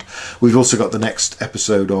important. We've also got the next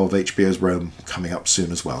episode of HBO's Rome coming up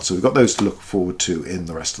soon as well. So we've got those to look forward to in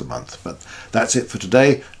the rest of the month. But that's it for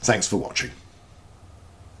today. Thanks for watching.